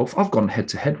emotional myself. I've gone head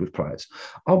to head with players.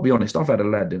 I'll be honest, I've had a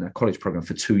lad in a college program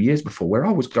for 2 years before where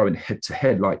I was going head to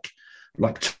head like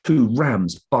two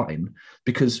rams butting,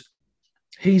 because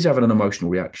he's having an emotional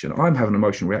reaction. I'm having an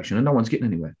emotional reaction and no one's getting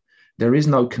anywhere. There is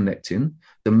no connecting.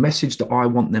 The message that I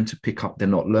want them to pick up, they're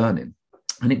not learning.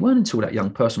 And it weren't until that young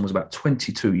person was about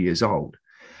 22 years old.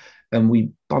 And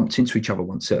we bumped into each other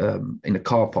once in a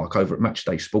car park over at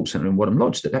Matchday Sports Centre in Wadham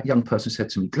Lodge, that young person said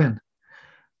to me, "Glenn,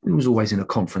 we was always in a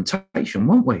confrontation,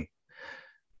 weren't we?"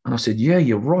 And I said, "Yeah,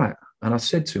 you're right." And I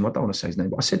said to him, I don't want to say his name,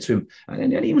 but I said to him,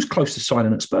 and he was close to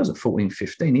signing at Spurs at 14,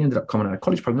 15. He ended up coming out of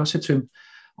college program. I said to him,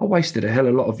 "I wasted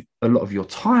a lot of your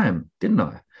time, didn't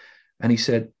I?" And he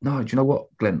said, "No, do you know what,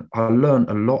 Glenn? I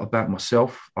learned a lot about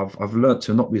myself. I've learned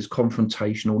to not be as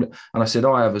confrontational." And I said,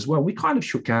 "I have as well." We kind of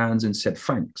shook hands and said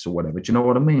thanks or whatever. Do you know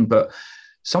what I mean? But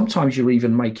sometimes you're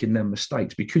even making them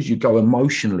mistakes because you go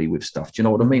emotionally with stuff. Do you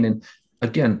know what I mean? And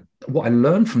again, what I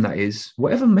learned from that is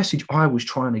whatever message I was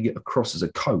trying to get across as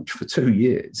a coach for 2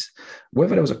 years,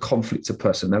 whether there was a conflict of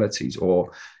personalities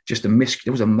or just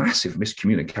there was a massive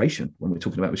miscommunication when we're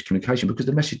talking about miscommunication because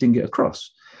the message didn't get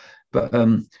across. But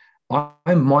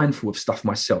I'm mindful of stuff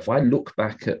myself. I look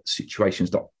back at situations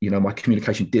that, you know, my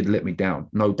communication did let me down,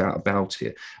 no doubt about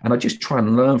it. And I just try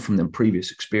and learn from them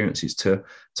previous experiences to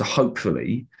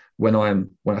hopefully when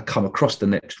I come across the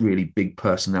next really big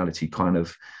personality kind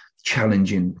of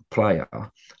challenging player,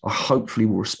 I hopefully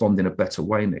will respond in a better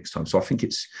way next time. So I think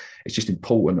it's just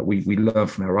important that we learn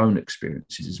from our own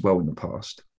experiences as well in the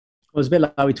past. Well, it was a bit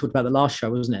like we talked about the last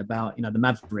show, wasn't it? About, you know, the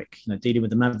maverick, you know, dealing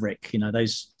with the maverick, you know,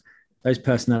 those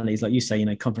personalities, like you say, you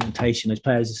know, confrontation, those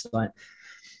players just like,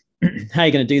 how are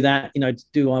you going to do that? You know,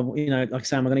 do I, you know, like I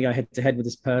say, am I going to go head to head with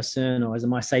this person, or is it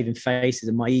my saving face? Is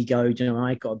it my ego? Do you know,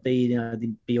 I got to be, you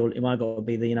know, am I got to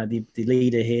be the, you know, the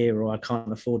leader here, or I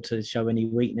can't afford to show any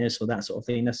weakness or that sort of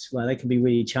thing? That's why they can be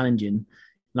really challenging.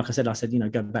 Like I said, you know,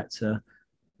 go back to, you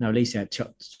know, Alicia at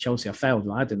Chelsea, I failed.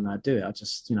 Like, I didn't know how to do it. I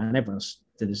just, you know, and everyone else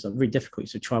did this. Like, really difficult.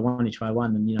 So try one,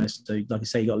 and you know, so like I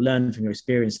say, you got to learn from your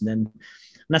experience, and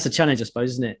that's a challenge, I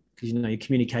suppose, isn't it? Because, you know, you're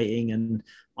communicating and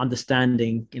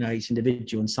understanding, you know, each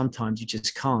individual, and sometimes you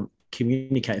just can't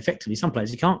communicate effectively. Some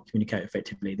players you can't communicate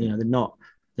effectively. You know,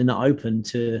 they're not open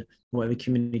to whatever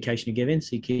communication you're giving.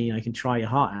 So you can try your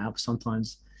heart out, but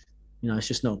sometimes, you know,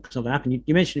 it's not going to happen.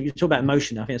 You mentioned, you talk about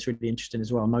emotion. I think that's really interesting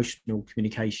as well, emotional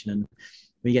communication, and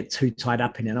we get too tied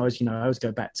up in it. And I always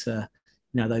go back to,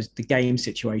 you know, the game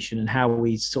situation and how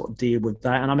we sort of deal with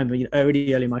that. And I remember, you know,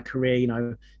 early in my career, you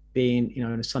know, being, you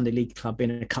know, in a Sunday League club, being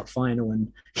in a cup final and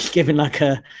giving like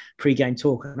a pre-game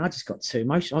talk, and I just got too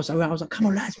emotional. I was like, "Come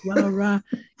on, lads,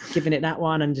 giving it that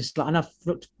one," and just like, and I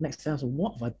looked next to, I was like,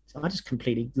 "What have I just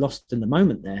completely lost in the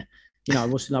moment there?" You know,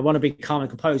 I want to be calm and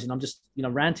composed, and I'm just, you know,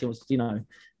 ranting. I was, you know,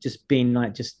 just being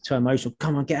like just too emotional.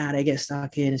 "Come on, get out of there, get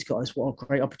stuck in. It's got this, what a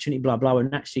great opportunity, blah blah."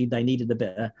 And actually, they needed a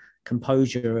bit of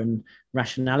composure and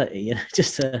rationality, and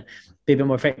just to be a bit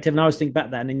more effective. And I was thinking about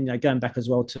that, and then, you know, going back as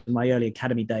well to my early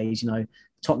academy days, you know,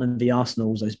 Tottenham v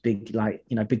Arsenal, those big, like,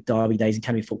 you know, big derby days in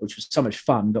academy football, which was so much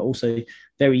fun, but also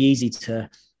very easy to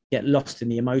get lost in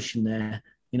the emotion there.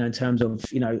 You know, in terms of,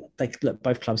 you know,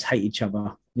 both clubs hate each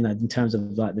other. You know, in terms of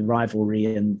like the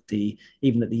rivalry and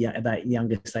even at that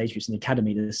younger stage, which in the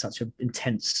academy, there's such an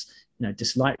intense, you know,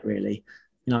 dislike really.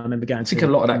 You know, I remember going. I think a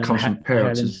lot of that comes from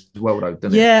parents as well, though,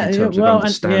 doesn't it? In terms of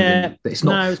understanding that it's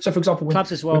not. No, so, for example,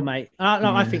 clubs as well, mate.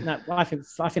 I think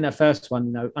that first one,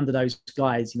 you know, under those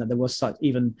guys, you know, there was such,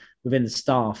 even within the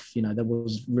staff, you know, there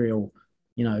was real,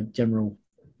 you know, general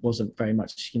wasn't very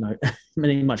much,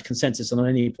 any much consensus on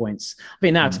any points. I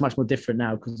think now it's much more different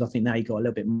now, because I think now you got a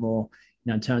little bit more,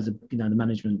 in terms of, the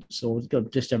management, so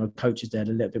got just general coaches there, a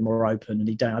little bit more open, and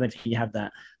I don't think you have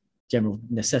that general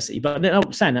necessity. But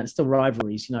I'm saying that it's still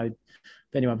rivalries, But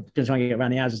anyway, I'm going to try and get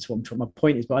around the hours to what my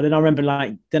point is. But then I remember,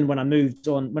 then when I moved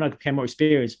on, when I became more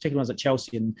experienced, particularly when I was at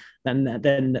Chelsea, and then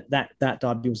that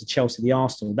derby was the Chelsea, the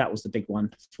Arsenal. That was the big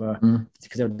one because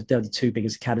they were the two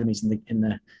biggest academies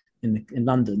in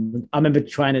London. I remember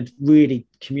trying to really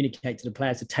communicate to the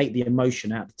players to take the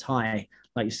emotion out of the tie,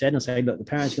 like you said, and say, look, the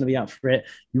parents are going to be up for it.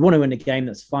 You want to win the game,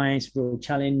 that's fine. It's a real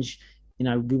challenge. We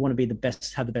want to be the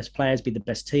best, have the best players, be the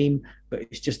best team, but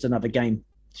it's just another game.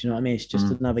 Do you know what I mean? It's just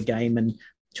another game, and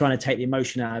trying to take the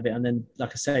emotion out of it. And then,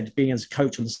 like I said, being as a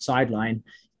coach on the sideline,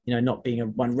 not being a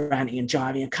one ranting and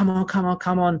jiving and come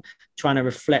on, trying to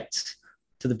reflect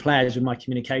to the players with my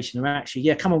communication. And actually,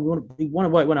 yeah, come on, we want to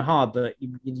work hard, but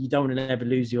you don't want to ever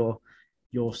lose your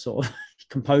sort of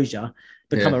composure,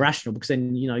 become irrational, because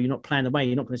then, you're not playing the way.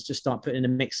 You're not going to just start putting in a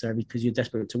mixer because you're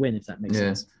desperate to win, if that makes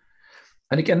sense.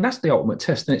 And again, that's the ultimate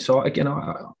test, isn't it? So again,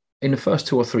 in the first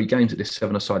 2 or 3 games of this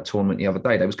 7-a-side tournament the other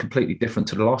day, they was completely different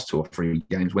to the last 2 or 3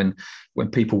 games when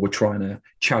people were trying to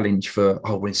challenge for,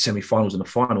 we're in semi-finals and the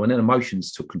final, and then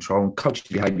emotions took control and coach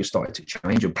behaviour started to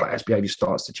change and players' behaviour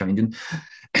starts to change. And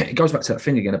it goes back to that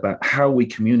thing again about how we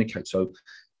communicate. So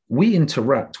we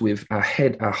interact with our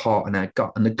head, our heart, and our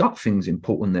gut. And the gut thing's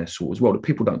important there, sort of, as well, that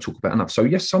people don't talk about enough. So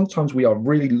yes, sometimes we are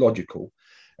really logical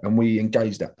and we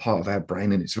engage that part of our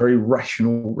brain, and it's a very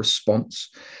rational response.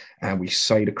 And we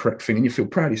say the correct thing, and you feel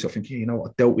proud of yourself, thinking, I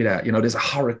dealt with that. There's a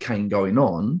hurricane going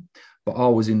on, but I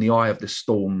was in the eye of the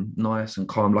storm, nice and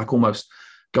calm, like almost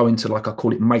go into, like I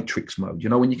call it, matrix mode,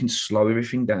 when you can slow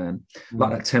everything down,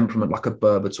 like that temperament, like a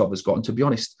Berbatov has got. And to be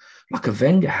honest, like a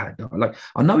Wenger had, like,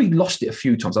 I know he lost it a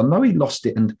few times. I know he lost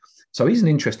it. And so he's an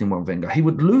interesting one, Wenger. He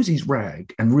would lose his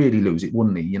rag and really lose it,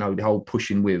 wouldn't he? The whole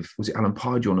pushing with, was it Alan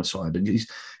Pardew on the side? And he's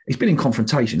been in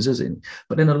confrontations, hasn't he?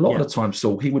 But then a lot of the time,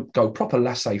 Saul, he would go proper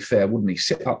laissez-faire, wouldn't he?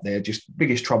 Sit up there, just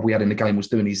biggest trouble he had in the game was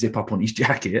doing his zip up on his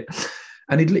jacket,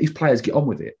 and he'd let his players get on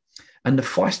with it. And the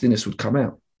feistiness would come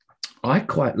out. I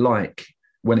quite like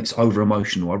when it's over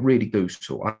emotional. I really do.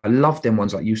 So I love them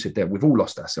ones, like you said there. We've all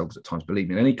lost ourselves at times, believe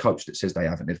me. And any coach that says they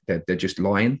haven't, they're just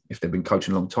lying if they've been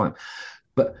coaching a long time.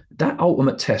 But that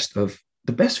ultimate test of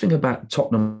the best thing about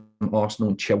Tottenham, Arsenal,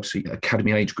 and Chelsea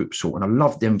academy age group sort, and I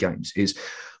love them games, is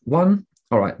one,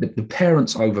 all right, the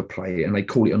parents overplay it and they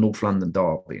call it a North London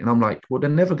derby. And I'm like, well, they're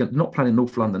not playing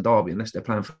North London derby unless they're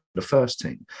playing for the first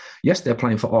team. Yes, they're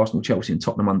playing for Arsenal, Chelsea, and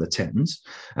Tottenham under 10s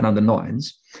and under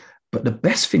 9s. But the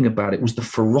best thing about it was the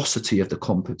ferocity of the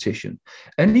competition.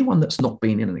 Anyone that's not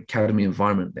been in an academy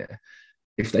environment there,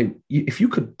 if you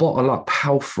could bottle up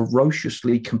how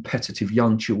ferociously competitive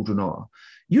young children are,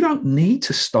 you don't need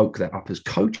to stoke that up as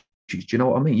coaches. Do you know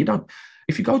what I mean? You don't.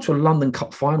 If you go to a London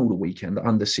Cup final the weekend, the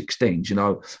under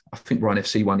 16s, I think Ryan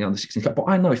FC won the under 16 Cup. But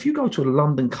I know if you go to a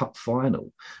London Cup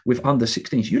final with under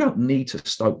 16s, you don't need to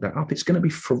stoke that up. It's going to be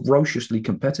ferociously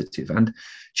competitive, and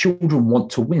children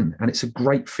want to win. And it's a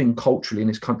great thing culturally in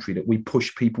this country that we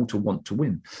push people to want to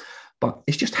win. But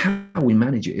it's just how we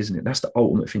manage it, isn't it? That's the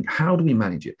ultimate thing. How do we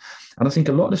manage it? And I think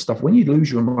a lot of the stuff, when you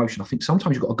lose your emotion, I think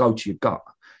sometimes you've got to go to your gut.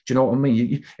 Do you know what I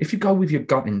mean? If you go with your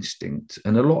gut instinct,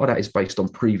 and a lot of that is based on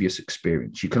previous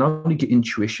experience, you can only get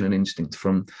intuition and instinct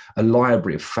from a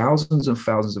library of thousands and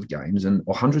thousands of games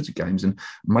or hundreds of games and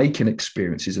making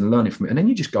experiences and learning from it. And then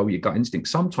you just go with your gut instinct.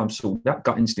 Sometimes so that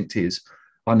gut instinct is,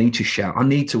 I need to shout. I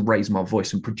need to raise my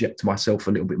voice and project myself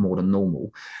a little bit more than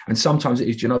normal. And sometimes it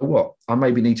is, do you know what? I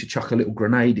maybe need to chuck a little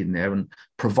grenade in there and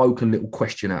provoke a little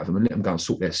question out of them and let them go and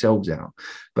sort themselves out.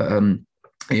 But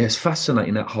yeah, it's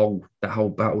fascinating, that whole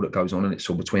battle that goes on, and it's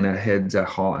all between our heads, our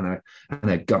heart,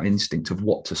 and our gut instinct of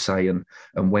what to say and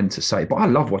when to say. But I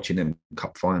love watching them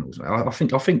cup finals. I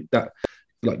think that,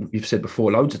 like you've said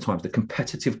before loads of times, the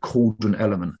competitive cauldron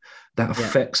element that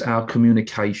affects our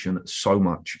communication so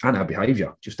much, and our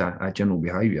behaviour, just our general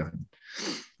behaviour.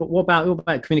 But what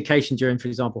about communication during, for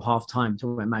example, half time,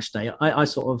 talking about match day? I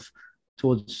sort of,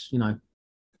 towards,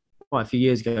 quite a few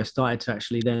years ago, started to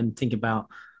actually then think about,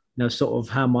 sort of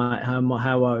how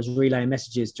I was relaying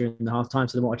messages during the half time.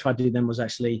 So then what I tried to do then was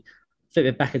actually fit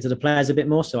it back into the players a bit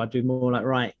more. So I'd do more like,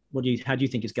 right, how do you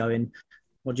think it's going?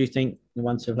 What do you think?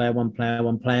 One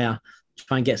player.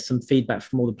 Try and get some feedback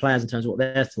from all the players in terms of what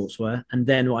their thoughts were. And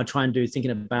then what I try and do is thinking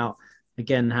about,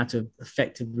 again, how to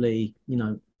effectively,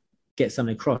 get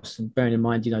something across, and bearing in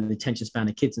mind, the attention span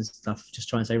of kids and stuff, just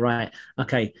try and say, right,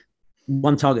 okay,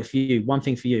 one target for you, one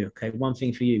thing for you, okay, one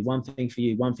thing for you, one thing for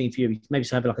you, one thing for you. Maybe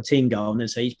so have like a team goal, and then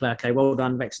say each player, okay, well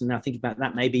done, Rex. And now think about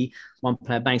that. Maybe one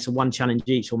player bangs, so one challenge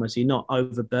each almost. So you're not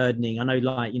overburdening. I know,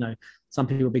 like, some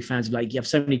people are big fans of, like, you have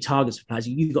so many targets for players.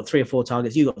 You got 3 or 4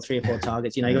 targets. You got 3 or 4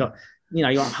 targets. You got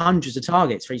hundreds of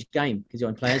targets for each game because you're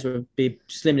on players will be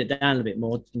slimming it down a bit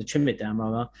more, trim it down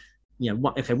rather.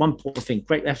 One poor thing.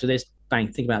 Great after this,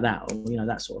 bang, think about that, or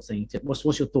that sort of thing.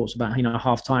 What's your thoughts about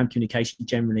half-time communication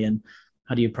generally, and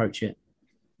how do you approach it?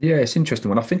 Yeah, it's interesting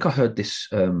one. I think I heard this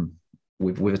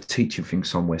with a teaching thing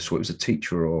somewhere. So it was a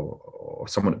teacher or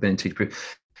someone that been in teaching.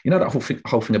 That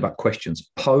whole thing about questions: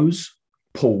 pose,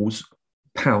 pause,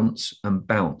 pounce, and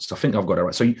bounce. I think I've got it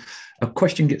right. So a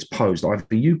question gets posed. Either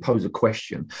you pose a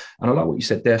question, and I like what you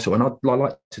said there. So, and I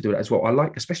like to do that as well. I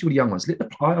like, especially with young ones.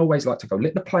 I always like to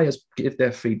let the players give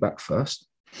their feedback first.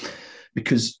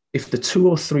 Because if the 2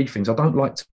 or 3 things, I don't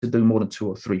like to do more than 2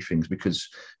 or 3 things, because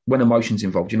when emotion's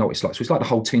involved, what it's like. So it's like the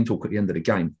whole team talk at the end of the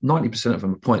game. 90% of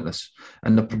them are pointless.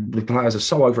 And the players are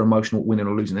so over emotional, winning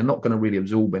or losing, they're not going to really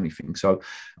absorb anything. So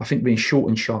I think being short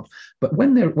and sharp. But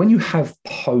when you have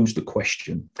posed a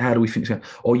question, how do we think it's going to,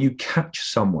 or you catch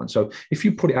someone. So if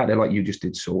you put it out there like you just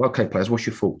did, Saul, okay, players, what's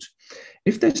your thoughts?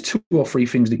 If there's 2 or 3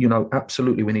 things that,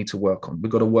 absolutely we need to work on, we've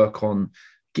got to work on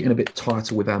getting a bit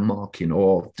tighter with our marking,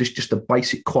 or just the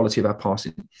basic quality of our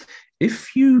passing.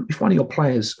 If one of your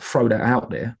players throw that out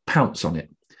there, pounce on it.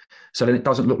 So then it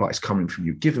doesn't look like it's coming from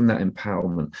you. Give them that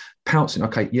empowerment. Pouncing,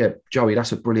 okay, yeah, Joey,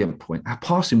 that's a brilliant point. Our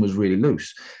passing was really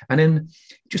loose. And then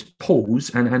just pause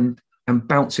and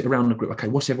bounce it around the group. Okay,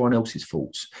 what's everyone else's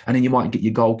thoughts? And then you might get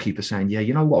your goalkeeper saying, yeah,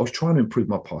 you know what, I was trying to improve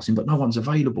my passing, but no one's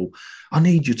available. I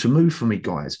need you to move for me,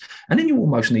 guys. And then you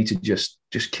almost need to just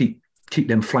keep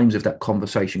them flames of that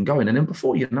conversation going. And then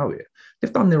before you know it,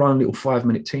 they've done their own little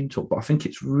 5-minute team talk. But I think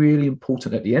it's really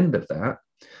important at the end of that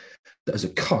as a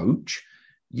coach,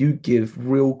 you give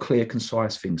real clear,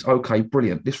 concise things. Okay,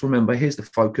 brilliant. Remember, here's the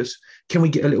focus. Can we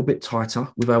get a little bit tighter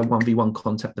with our 1v1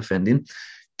 contact defending?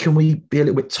 Can we be a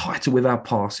little bit tighter with our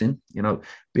passing?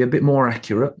 Be a bit more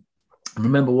accurate. And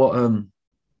remember what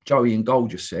Joey in goal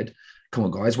just said. Come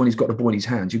on, guys, when he's got the ball in his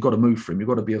hands, you've got to move for him. You've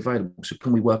got to be available. So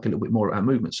can we work a little bit more at our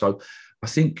movement? So I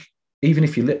think even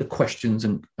if you let the questions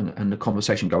and the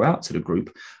conversation go out to the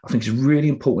group, I think it's really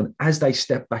important as they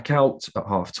step back out at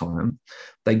halftime,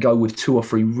 they go with 2 or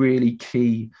 3 really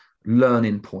key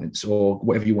learning points, or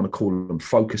whatever you want to call them,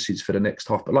 focuses for the next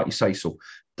half. But like you say, Saul,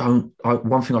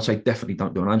 one thing I'd say definitely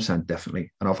don't do, and I'm saying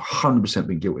definitely, and I've 100%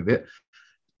 been guilty of it,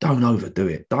 don't overdo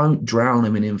it. Don't drown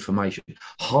them in information.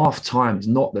 Half time is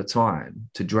not the time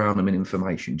to drown them in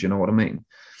information. Do you know what I mean?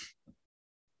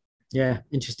 Yeah,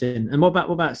 interesting. And what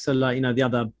about so, like, the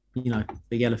other,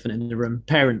 big elephant in the room,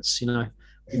 parents,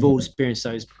 we've all experienced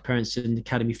those parents in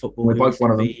academy football. We're both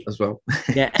one of them as well.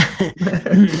 Yeah.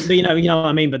 But you know what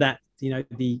I mean, but that,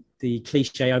 the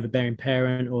cliche overbearing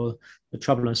parent, or the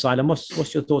trouble on side. And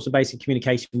what's your thoughts on basic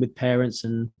communication with parents,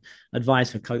 and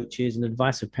advice for coaches and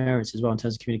advice for parents as well in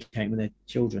terms of communicating with their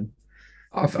children?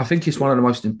 I think it's one of the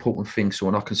most important things. So,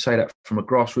 and I can say that from a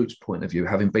grassroots point of view,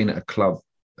 having been at a club,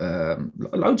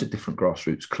 loads of different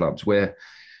grassroots clubs, where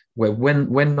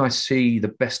when I see the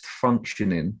best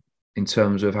functioning in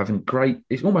terms of having great,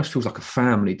 it almost feels like a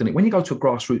family, doesn't it? When you go to a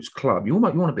grassroots club, you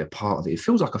want to be a part of it. It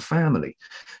feels like a family.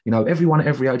 Everyone at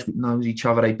every age group knows each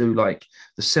other. They do like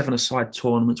the 7-a-side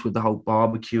tournaments with the whole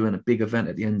barbecue and a big event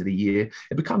at the end of the year.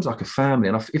 It becomes like a family.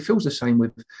 And it feels the same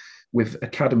with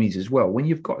academies as well. When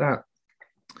you've got that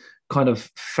kind of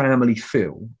family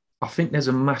feel, I think there's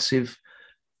a massive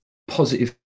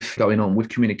positive going on with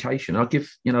communication. I'll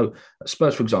give,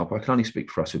 Spurs, for example, I can only speak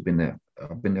for us who've been there.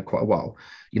 I've been there quite a while.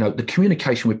 The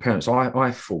communication with parents,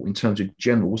 I thought in terms of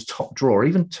general was top drawer,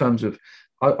 even in terms of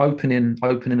opening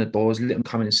the doors, let them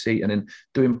come in and see, and then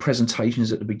doing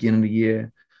presentations at the beginning of the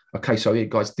year. Okay, so yeah,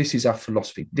 guys, this is our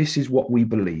philosophy. This is what we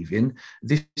believe in.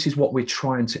 This is what we're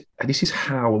trying to, this is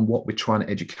how and what we're trying to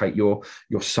educate your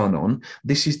son on.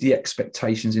 This is the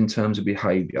expectations in terms of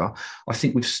behavior. I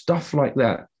think with stuff like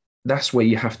that, that's where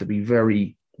you have to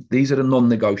be these are the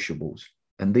non-negotiables.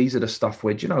 And these are the stuff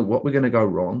where, do you know what, we're going to go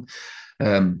wrong.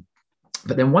 But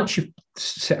then once you've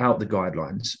set out the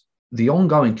guidelines, the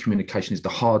ongoing communication is the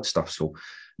hard stuff. So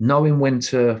knowing when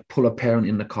to pull a parent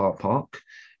in the car park,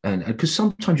 and because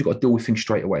sometimes you've got to deal with things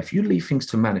straight away. If you leave things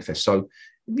to manifest, so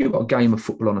if you've got a game of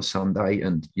football on a Sunday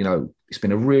and, it's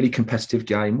been a really competitive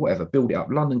game, whatever, build it up,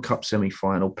 London Cup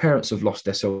semi-final, parents have lost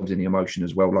themselves in the emotion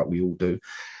as well, like we all do.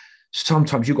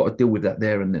 Sometimes you've got to deal with that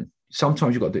there and then.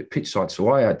 Sometimes you've got to do it pitch side.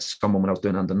 So I had someone when I was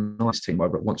doing under 9s team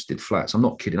over at Wanstead Flats. I'm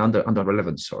not kidding, under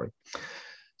 11, sorry.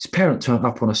 his parent turned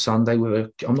up on a Sunday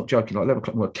with I'm not joking, like 11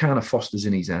 o'clock with a can of Foster's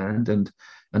in his hand and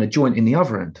a joint in the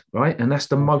other end, right? And that's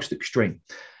the most extreme.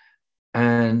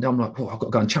 And I'm like, I've got to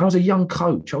go and challenge. I was a young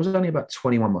coach. I was only about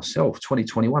 21 myself,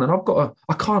 2021. And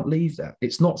I can't leave that.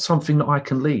 It's not something that I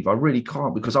can leave. I really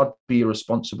can't, because I'd be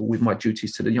irresponsible with my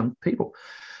duties to the young people.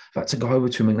 I've had to go over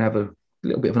to him and have a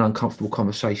little bit of an uncomfortable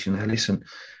conversation. Now, listen,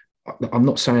 I'm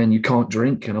not saying you can't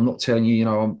drink, and I'm not telling you,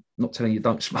 I'm not telling you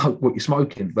don't smoke what you're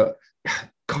smoking, but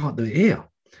can't do it here.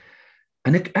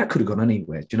 And that could have gone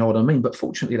anywhere. Do you know what I mean? But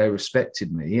fortunately, they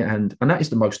respected me. And that is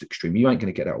the most extreme. You ain't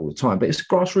going to get that all the time. But it's a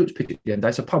grassroots pitch at the end.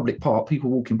 It's a public park. People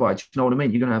walking by. Do you know what I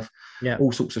mean? You're going to have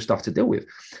all sorts of stuff to deal with.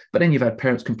 But then you've had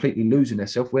parents completely losing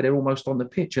themselves where they're almost on the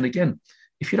pitch. And again,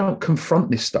 if you don't confront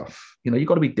this stuff, you've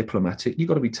got to be diplomatic. You've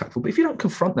got to be tactful. But if you don't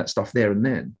confront that stuff there and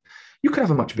then, you could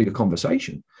have a much bigger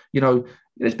conversation.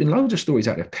 There's been loads of stories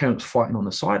out there, parents fighting on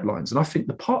the sidelines. And I think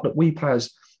the part that we play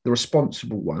as the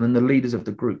responsible one and the leaders of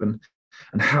the group and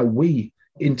how we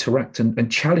interact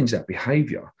and challenge that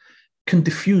behavior can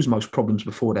diffuse most problems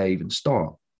before they even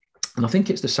start. And I think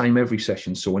it's the same every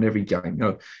session, so in every game.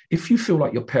 If you feel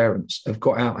like your parents have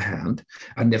got out of hand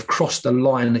and they've crossed the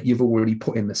line that you've already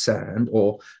put in the sand,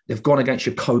 or they've gone against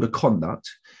your code of conduct,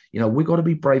 we've got to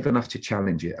be brave enough to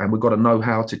challenge it, and we've got to know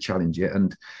how to challenge it,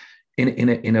 and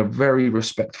in a very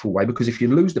respectful way. Because if you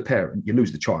lose the parent, you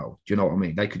lose the child. Do you know what I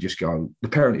mean? They could just go, the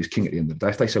parent is king at the end of the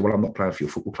day. If they say, well, I'm not playing for your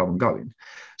football club, I'm going.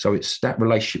 So it's that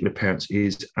relationship with the parents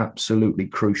is absolutely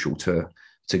crucial to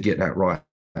get that right.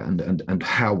 And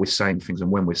how we're saying things and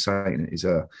when we're saying it is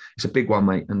it's a big one,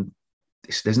 mate. And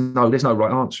there's no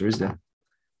right answer, is there?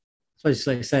 So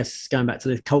it's going back to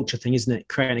the culture thing, isn't it?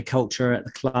 Creating a culture at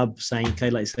the club, saying,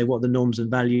 okay, let's say, what are the norms and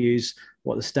values,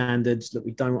 what are the standards that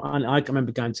we don't. I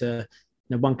remember going to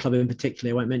one club in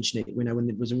particular, I won't mention it, when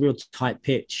it was a real tight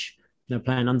pitch,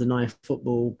 playing under 9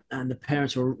 football, and the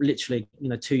parents were literally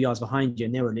 2 yards behind you,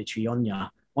 and they were literally on you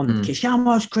on the pitch, I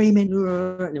was screaming,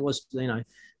 and it was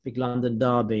big London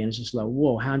derby, and it's just like,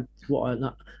 whoa,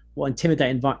 what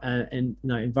intimidating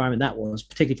environment that was,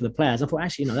 particularly for the players. I thought,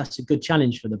 actually, that's a good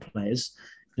challenge for the players,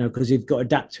 because you've got to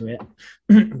adapt to it.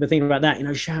 But thinking about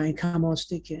that, shouting, come on,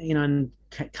 stick it, and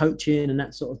coaching and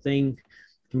that sort of thing.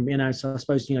 So I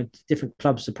suppose, different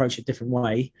clubs approach it a different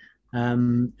way.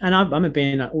 And I've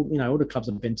been at all the clubs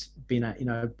I've been at,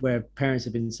 where parents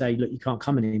have been saying, look, you can't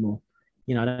come anymore.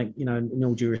 I don't, in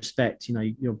all due respect,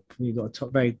 you've got a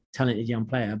very talented young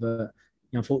player, but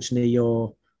unfortunately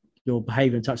your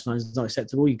behaviour and touchlines is not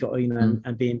acceptable. You've got to,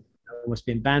 and being almost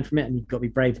being banned from it, and you've got to be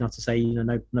brave enough to say,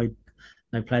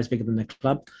 no players bigger than the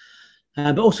club.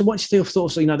 But also, what's still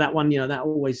thoughts, that one, that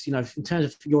always, in terms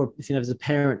of if there's a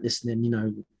parent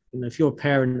listening, if you're a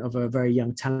parent of a very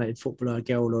young, talented footballer, a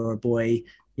girl or a boy,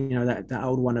 that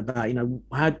old one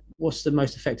about, what's the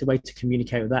most effective way to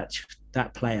communicate with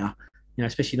that player,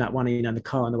 especially that one, in the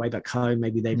car on the way back home,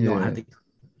 maybe they've not had the.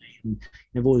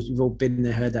 We've all been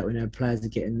there, heard that when players are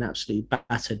getting absolutely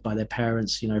battered by their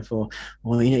parents, for,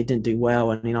 it didn't do well.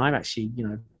 And, I've actually,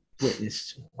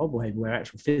 witnessed horrible behavior where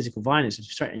actual physical violence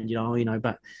is threatened,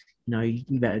 but,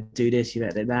 you better do this, you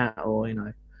better do that, or,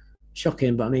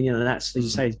 shocking. But I mean, that's, as you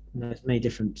say, there's many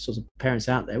different sorts of parents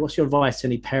out there. What's your advice to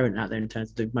any parent out there in terms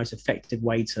of the most effective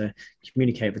way to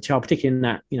communicate with a child, particularly in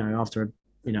that, after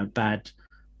a,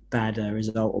 bad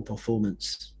result or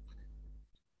performance?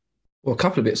 Well, a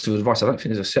couple of bits of advice. I don't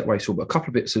think there's a set way, Saul, but a couple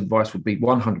of bits of advice would be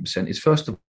 100% is, first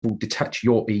of all, detach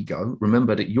your ego.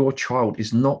 Remember that your child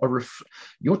is not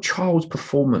your child's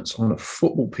performance on a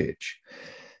football pitch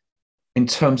in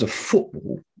terms of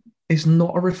football is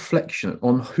not a reflection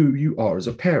on who you are as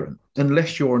a parent.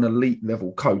 Unless you're an elite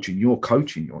level coach and you're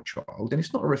coaching your child, then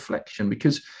it's not a reflection,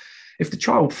 because if the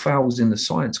child fails in the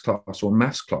science class or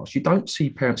maths class, you don't see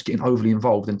parents getting overly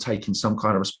involved and taking some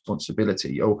kind of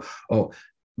responsibility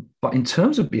But in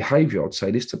terms of behavior, I'd say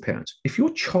this to parents: if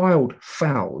your child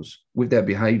fouls with their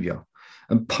behavior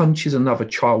and punches another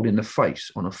child in the face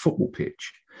on a football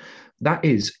pitch, that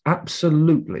is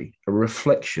absolutely a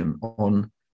reflection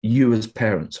on you as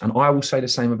parents. And I will say the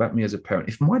same about me as a parent.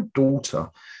 If my daughter,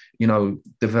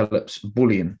 develops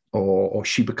bullying, or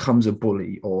she becomes a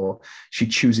bully, or she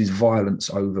chooses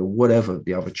violence over whatever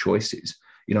the other choice is,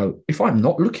 if I'm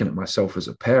not looking at myself as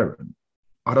a parent,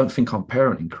 I don't think I'm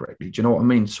parenting correctly. Do you know what I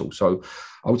mean, Saul? So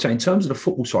I would say, in terms of the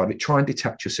football side of it, try and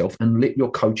detach yourself and let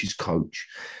your coaches coach.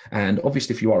 And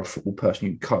obviously, if you are a football person,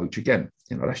 you coach. Again,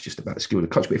 that's just about the skill of the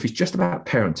coach. But if it's just about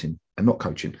parenting and not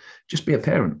coaching, just be a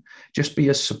parent. Just be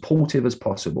as supportive as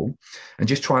possible, and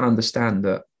just try and understand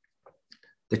that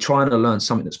they're trying to learn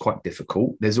something that's quite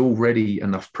difficult. There's already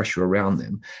enough pressure around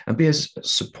them, and be as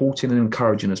supporting and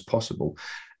encouraging as possible.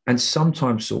 And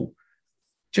sometimes, Saul,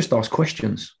 just ask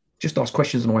questions. Just ask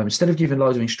questions on the way. Instead of giving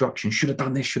loads of instructions, should have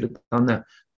done this, should have done that.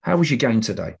 How was your game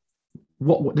today?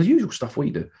 What the usual stuff we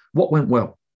do. What went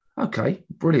well? Okay,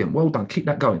 brilliant. Well done. Keep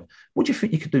that going. What do you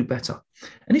think you could do better?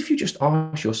 And if you just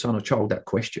ask your son or child that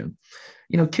question,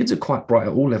 kids are quite bright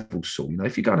at all levels. So,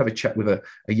 if you go and have a chat with a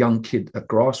young kid at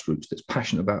grassroots that's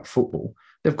passionate about football,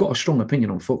 they've got a strong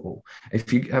opinion on football.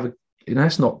 If you have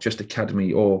that's not just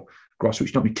academy or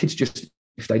grassroots. Kids just,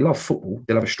 if they love football,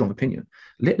 they'll have a strong opinion.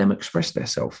 Let them express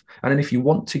themselves. And then if you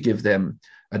want to give them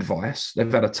advice,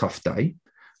 they've had a tough day,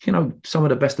 some of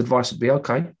the best advice would be,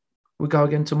 okay, we'll go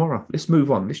again tomorrow. Let's move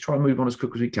on. Let's try and move on as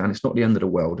quick as we can. It's not the end of the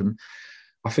world. And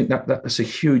I think that's a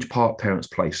huge part parents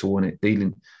play, so in it,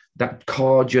 dealing that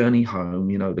car journey home,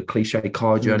 the cliche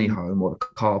car journey home or the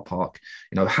car park,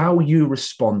 how you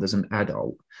respond as an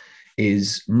adult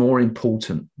is more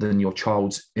important than your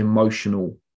child's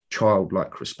emotional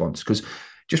childlike response. Because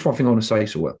just one thing I want to say,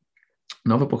 so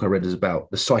another book I read is about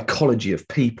the psychology of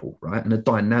people, right? And the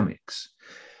dynamics.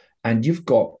 And you've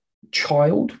got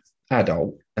child,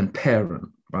 adult, and parent,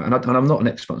 right? And I'm not an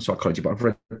expert in psychology, but I've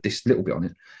read this little bit on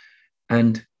it.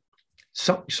 And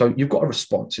so you've got a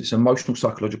response. It's an emotional,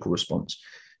 psychological response.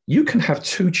 You can have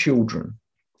two children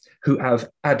who have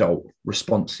adult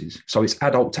responses. So it's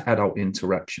adult to adult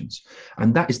interactions.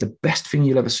 And that is the best thing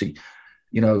you'll ever see.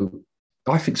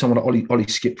 I think someone like Ollie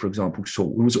Skip, for example,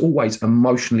 Saul, who was always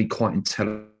emotionally quite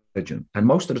intelligent. And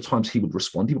most of the times he would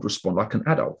respond like an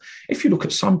adult. If you look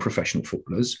at some professional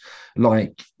footballers,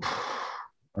 like,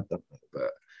 I don't know,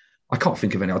 but I can't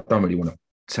think of any. I don't really want to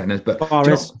say names, but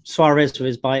Suarez with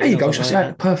his bite. There you go.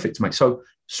 Perfect, mate. So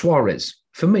Suarez,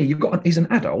 for me, he's an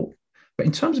adult, but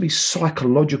in terms of his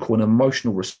psychological and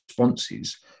emotional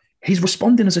responses, he's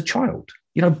responding as a child.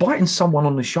 Biting someone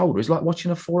on the shoulder is like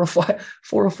watching a 4 or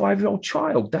 5-year-old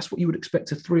child. That's what you would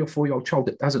expect a 3 or 4-year-old child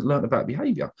that hasn't learned about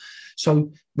behavior.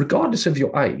 So regardless of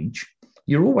your age,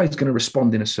 you're always going to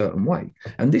respond in a certain way.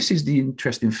 And this is the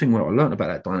interesting thing when I learned about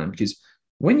that dynamic is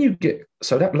when you get,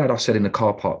 so that lad I said in the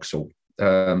car park, Saul,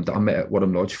 that I met at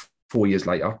Wadham Lodge 4 years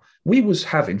later, we was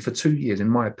having for 2 years, in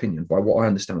my opinion, by what I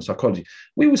understand of psychology,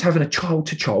 we was having a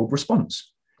child-to-child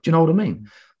response. Do you know what I mean?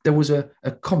 There was a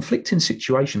conflicting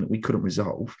situation that we couldn't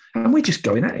resolve, and we're just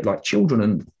going at it like children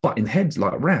and butting heads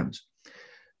like rams.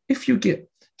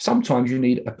 Sometimes you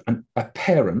need a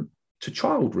parent to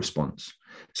child response.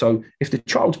 So if the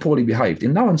child's poorly behaved,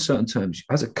 in no uncertain terms,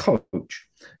 as a coach,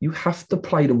 you have to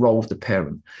play the role of the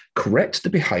parent, correct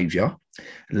the behavior,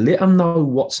 let them know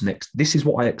what's next. This is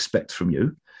what I expect from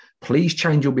you. Please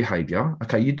change your behavior.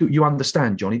 Okay, you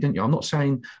understand, Johnny, didn't you? I'm not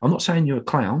saying you're a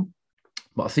clown,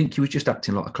 but I think you was just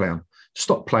acting like a clown.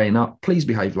 Stop playing up. Please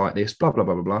behave like this, blah, blah,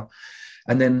 blah, blah, blah.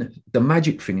 And then the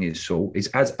magic thing is, Saul, is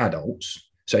as adults,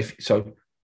 so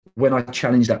when I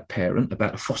challenged that parent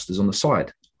about the Fosters on the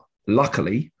side,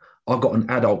 luckily, I got an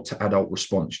adult to adult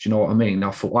response. Do you know what I mean?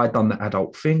 I thought I'd done the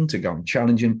adult thing to go and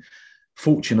challenge him.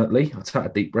 Fortunately, I took a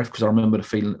deep breath because I remember the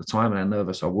feeling at the time and how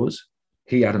nervous I was.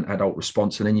 He had an adult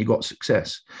response and then you got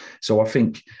success. So I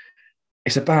think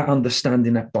it's about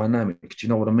understanding that dynamic. Do you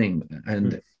know what I mean?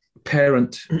 And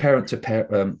parent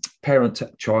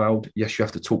to child. Yes, you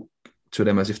have to talk to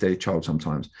them as if they're a child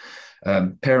sometimes.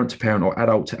 Parent to parent or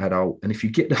adult to adult. And if you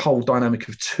get the whole dynamic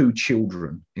of two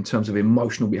children in terms of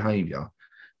emotional behavior,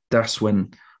 that's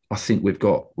when I think we've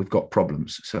got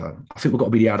problems. So I think we've got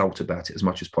to be the adult about it as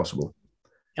much as possible.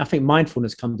 I think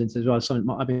mindfulness comes into as well. Something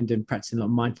I've been practicing a lot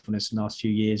of mindfulness in the last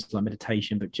few years, like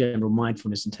meditation, but general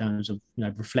mindfulness in terms of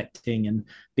reflecting and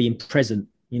being present.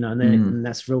 And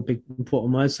that's a real big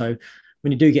important word. So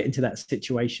when you do get into that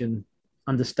situation,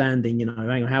 understanding,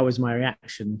 hang on, how is my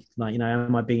reaction? Like,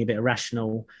 am I being a bit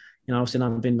irrational? Obviously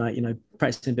I've been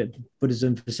practicing a bit of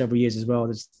Buddhism for several years as well.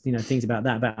 There's, things about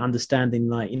that, about understanding,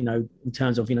 in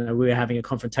terms of, we're having a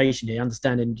confrontation here,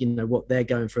 understanding, what they're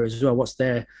going through as well. What's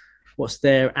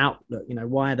their outlook?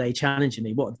 Why are they challenging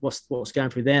me? What's going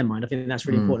through their mind? I think that's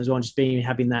really important as well. Just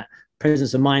having that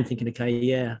presence of mind, thinking, okay,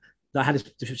 yeah. I had a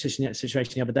situation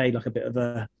the other day, like a bit of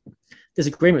a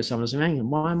disagreement with someone. I was saying, hang on,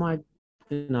 why am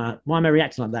I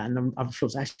reacting like that? And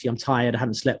I'm tired. I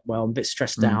haven't slept well. I'm a bit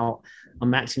stressed out.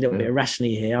 I'm acting a little bit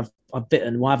irrationally here. I've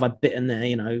bitten. Why have I bitten there?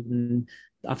 And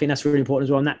I think that's really important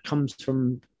as well. And that comes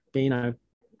from come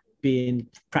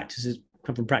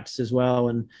from practice as well,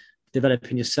 and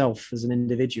developing yourself as an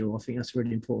individual. I think that's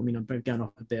really important. I'm both going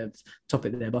off a bit of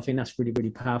topic there, but I think that's really, really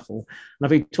powerful. And I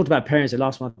think we talked about parents, the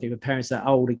last one, I think, with parents that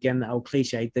old, again, that old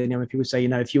cliche. Then, when people say,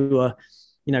 if you were,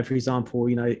 for example,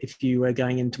 if you were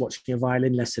going into watching a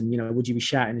violin lesson, would you be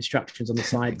shouting instructions on the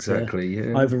side exactly,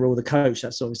 to overrule the coach?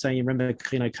 That sort of saying. Remember,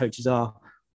 coaches are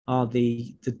are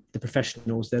the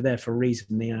professionals. They're there for a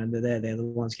reason, you know, and they're the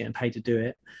ones getting paid to do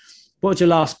it. What would your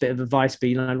last bit of advice be,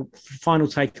 you know, final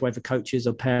takeaway for coaches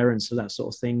or parents or that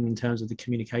sort of thing in terms of the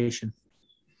communication?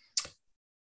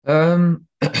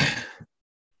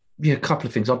 Yeah, a couple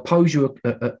of things. I'll pose you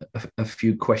a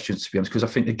few questions, to be honest, because I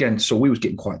think, again, so we was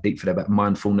getting quite deep for that about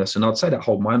mindfulness. And I'd say that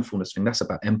whole mindfulness thing, that's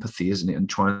about empathy, isn't it? And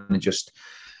trying to just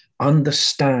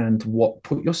understand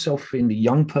put yourself in the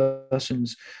young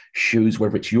person's shoes,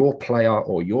 whether it's your player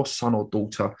or your son or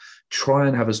daughter. Try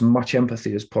and have as much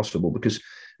empathy as possible, because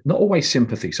not always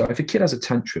sympathy. So if a kid has a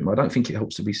tantrum, I don't think it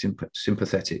helps to be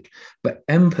sympathetic, but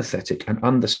empathetic and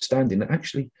understanding that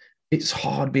actually it's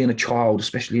hard being a child,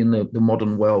 especially in the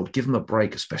modern world. Give them a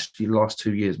break, especially the last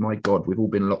 2 years. My God, we've all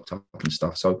been locked up and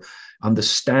stuff. So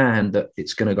understand that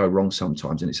it's going to go wrong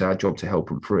sometimes, and it's our job to help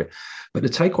them through it. But the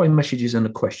takeaway messages and the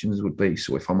questions would be,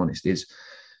 so if I'm honest, is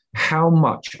how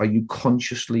much are you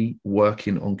consciously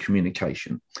working on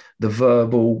communication? The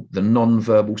verbal, the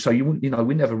non-verbal. So, you know,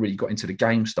 we never really got into the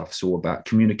game stuff. It's all about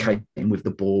communicating with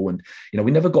the ball. And, you know,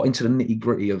 we never got into the nitty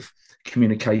gritty of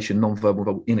communication,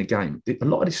 non-verbal in a game. A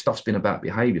lot of this stuff's been about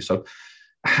behavior. So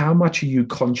how much are you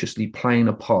consciously playing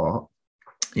a part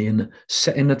in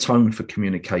setting the tone for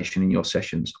communication in your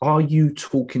sessions? Are you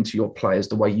talking to your players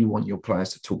the way you want your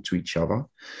players to talk to each other?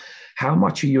 How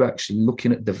much are you actually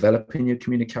looking at developing your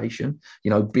communication?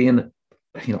 You know,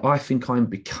 I think I'm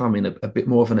becoming a bit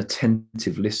more of an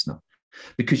attentive listener,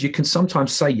 because you can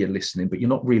sometimes say you're listening, but you're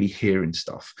not really hearing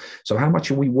stuff. So how much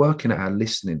are we working at our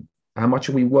listening? How much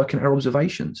are we working at our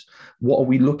observations? What are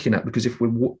we looking at? Because if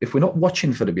we're not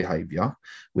watching for the behavior,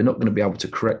 we're not going to be able to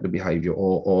correct the behavior,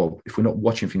 or if we're not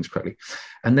watching things correctly.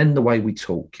 And then the way we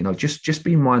talk, you know, just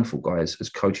be mindful, guys, as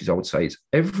coaches, I would say, is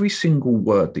every single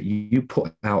word that you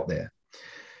put out there,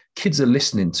 kids are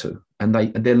listening to, and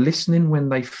they're listening when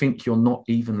they think you're not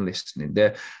even listening.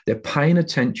 They're paying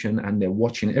attention, and they're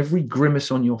watching every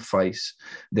grimace on your face.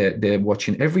 They're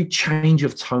watching every change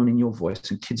of tone in your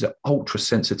voice, and kids are ultra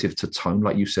sensitive to tone,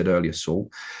 like you said earlier, Saul.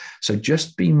 So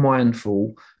just be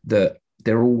mindful that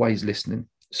they're always listening.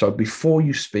 So before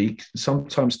you speak,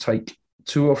 sometimes take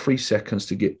 2 or 3 seconds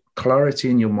to get clarity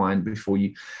in your mind before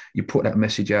you put that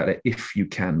message out there, if you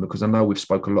can, because I know we've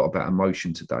spoke a lot about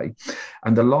emotion today.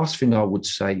 And the last thing I would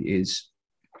say is,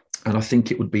 and I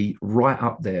think it would be right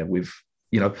up there with,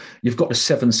 you know, you've got the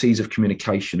 7 C's of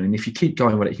communication, and if you keep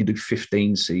going with it, you can do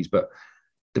 15 C's. But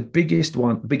the biggest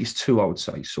 2 I would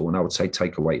say, Saul, and I would say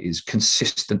takeaway, is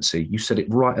consistency. You said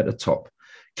it right at the top.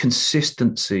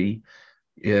 Consistency.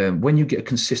 When you get a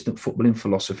consistent footballing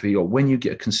philosophy, or when you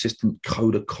get a consistent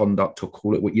code of conduct, or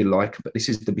call it what you like, but this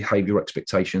is the behaviour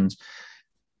expectations,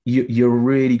 you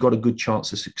really got a good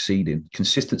chance of succeeding.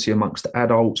 Consistency amongst the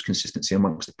adults, consistency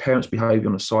amongst the parents' behaviour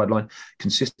on the sideline,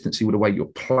 consistency with the way your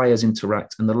players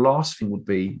interact. And the last thing would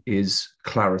be is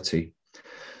clarity.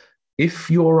 If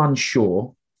you're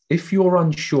unsure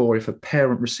if a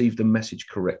parent received the message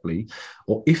correctly,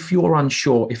 or if you're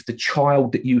unsure if the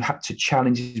child that you had to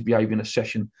challenge his behavior in a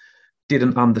session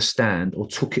didn't understand, or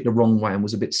took it the wrong way and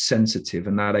was a bit sensitive,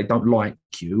 and now they don't like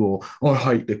you, or I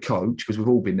hate the coach, because we've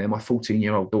all been there. My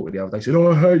 14-year-old daughter the other day said,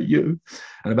 I hate you.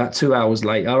 And about 2 hours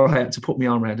later, I had to put my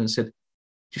arm around her and said, do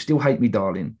you still hate me,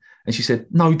 darling? And she said,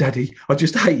 no, Daddy, I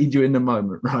just hated you in the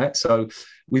moment, right? So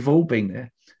we've all been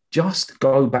there. Just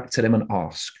go back to them and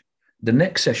ask. The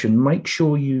next session, make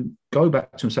sure you go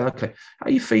back to them and say, okay, how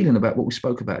are you feeling about what we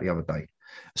spoke about the other day?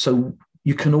 So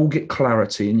you can all get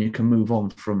clarity, and you can move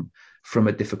on from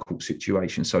a difficult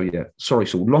situation. So yeah, sorry,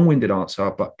 Saul, long-winded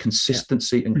answer, but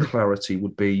consistency and clarity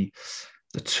would be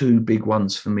the 2 big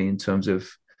ones for me in terms of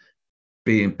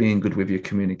being good with your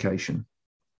communication.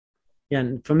 Yeah,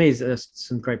 and for me, there's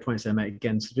some great points there, mate.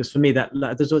 Again, so just for me, that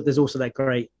there's also that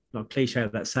great cliche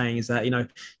of that saying is that, you know,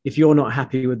 if you're not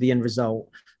happy with the end result,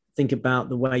 think about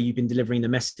the way you've been delivering the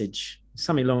message,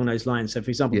 something along those lines. So, for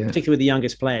example, particularly with the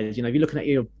youngest players, you know, if you're looking at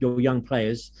your young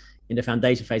players in the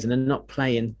foundation phase and they're not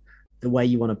playing the way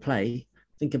you want to play,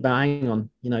 think about, hang on,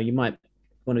 you know, you might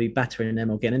want to be battering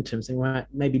them or getting into them, saying, well,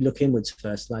 maybe look inwards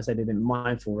first. Like I said, they've been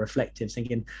mindful, reflective,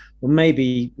 thinking, well,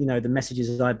 maybe, you know, the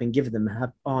messages I've been giving them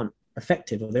aren't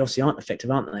effective, or they obviously aren't effective,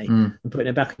 aren't they? And putting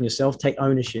it back on yourself, take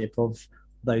ownership of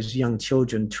those young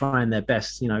children trying their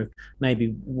best. You know,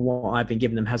 maybe what I've been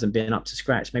giving them hasn't been up to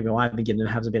scratch. Maybe what I've been giving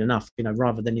them hasn't been enough, you know,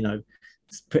 rather than, you know,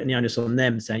 putting the onus on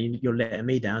them, saying you're letting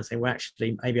me down, saying, well,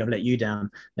 actually, maybe I've let you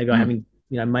down. Maybe I haven't,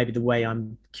 you know, maybe the way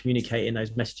I'm communicating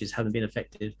those messages haven't been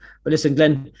effective. But listen,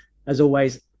 Glenn, as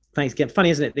always, thanks again. Funny,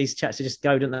 isn't it? These chats just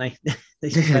go, don't they? They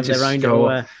just have their own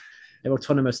little they're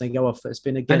autonomous and they go off. It's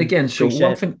been And again, so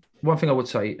one thing I would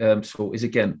say, Saul, is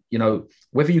again,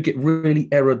 whether you get really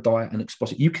erudite and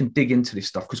exposit, you can dig into this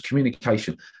stuff, because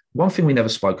communication. One thing we never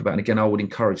spoke about, and again, I would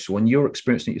encourage, so when you're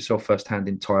experiencing it yourself firsthand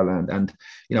in Thailand, and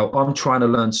I'm trying to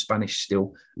learn Spanish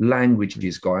still,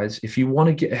 languages, guys. If you want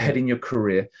to get ahead in your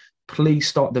career, please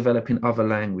start developing other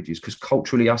languages, because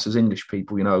culturally, us as English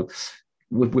people,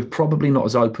 we're probably not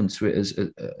as open to it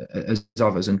as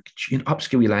others. And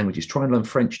upskill your languages. Try and learn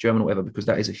French, German, or whatever, because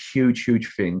that is a huge,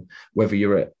 huge thing. Whether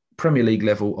you're at Premier League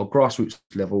level or grassroots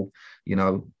level,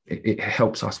 it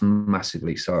helps us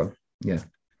massively. So, yeah.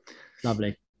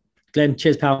 Lovely. Glenn,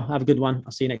 cheers, pal. Have a good one.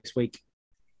 I'll see you next week.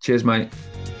 Cheers, mate.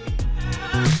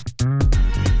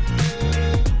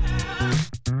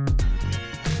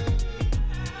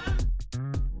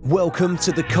 Welcome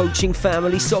to the Coaching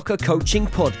Family Soccer Coaching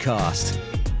Podcast,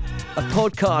 a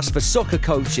podcast for soccer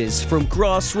coaches from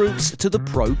grassroots to the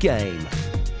pro game.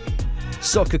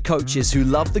 Soccer coaches who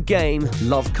love the game,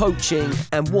 love coaching,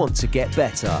 and want to get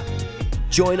better.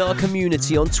 Join our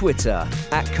community on Twitter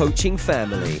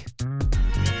 @CoachingFamily.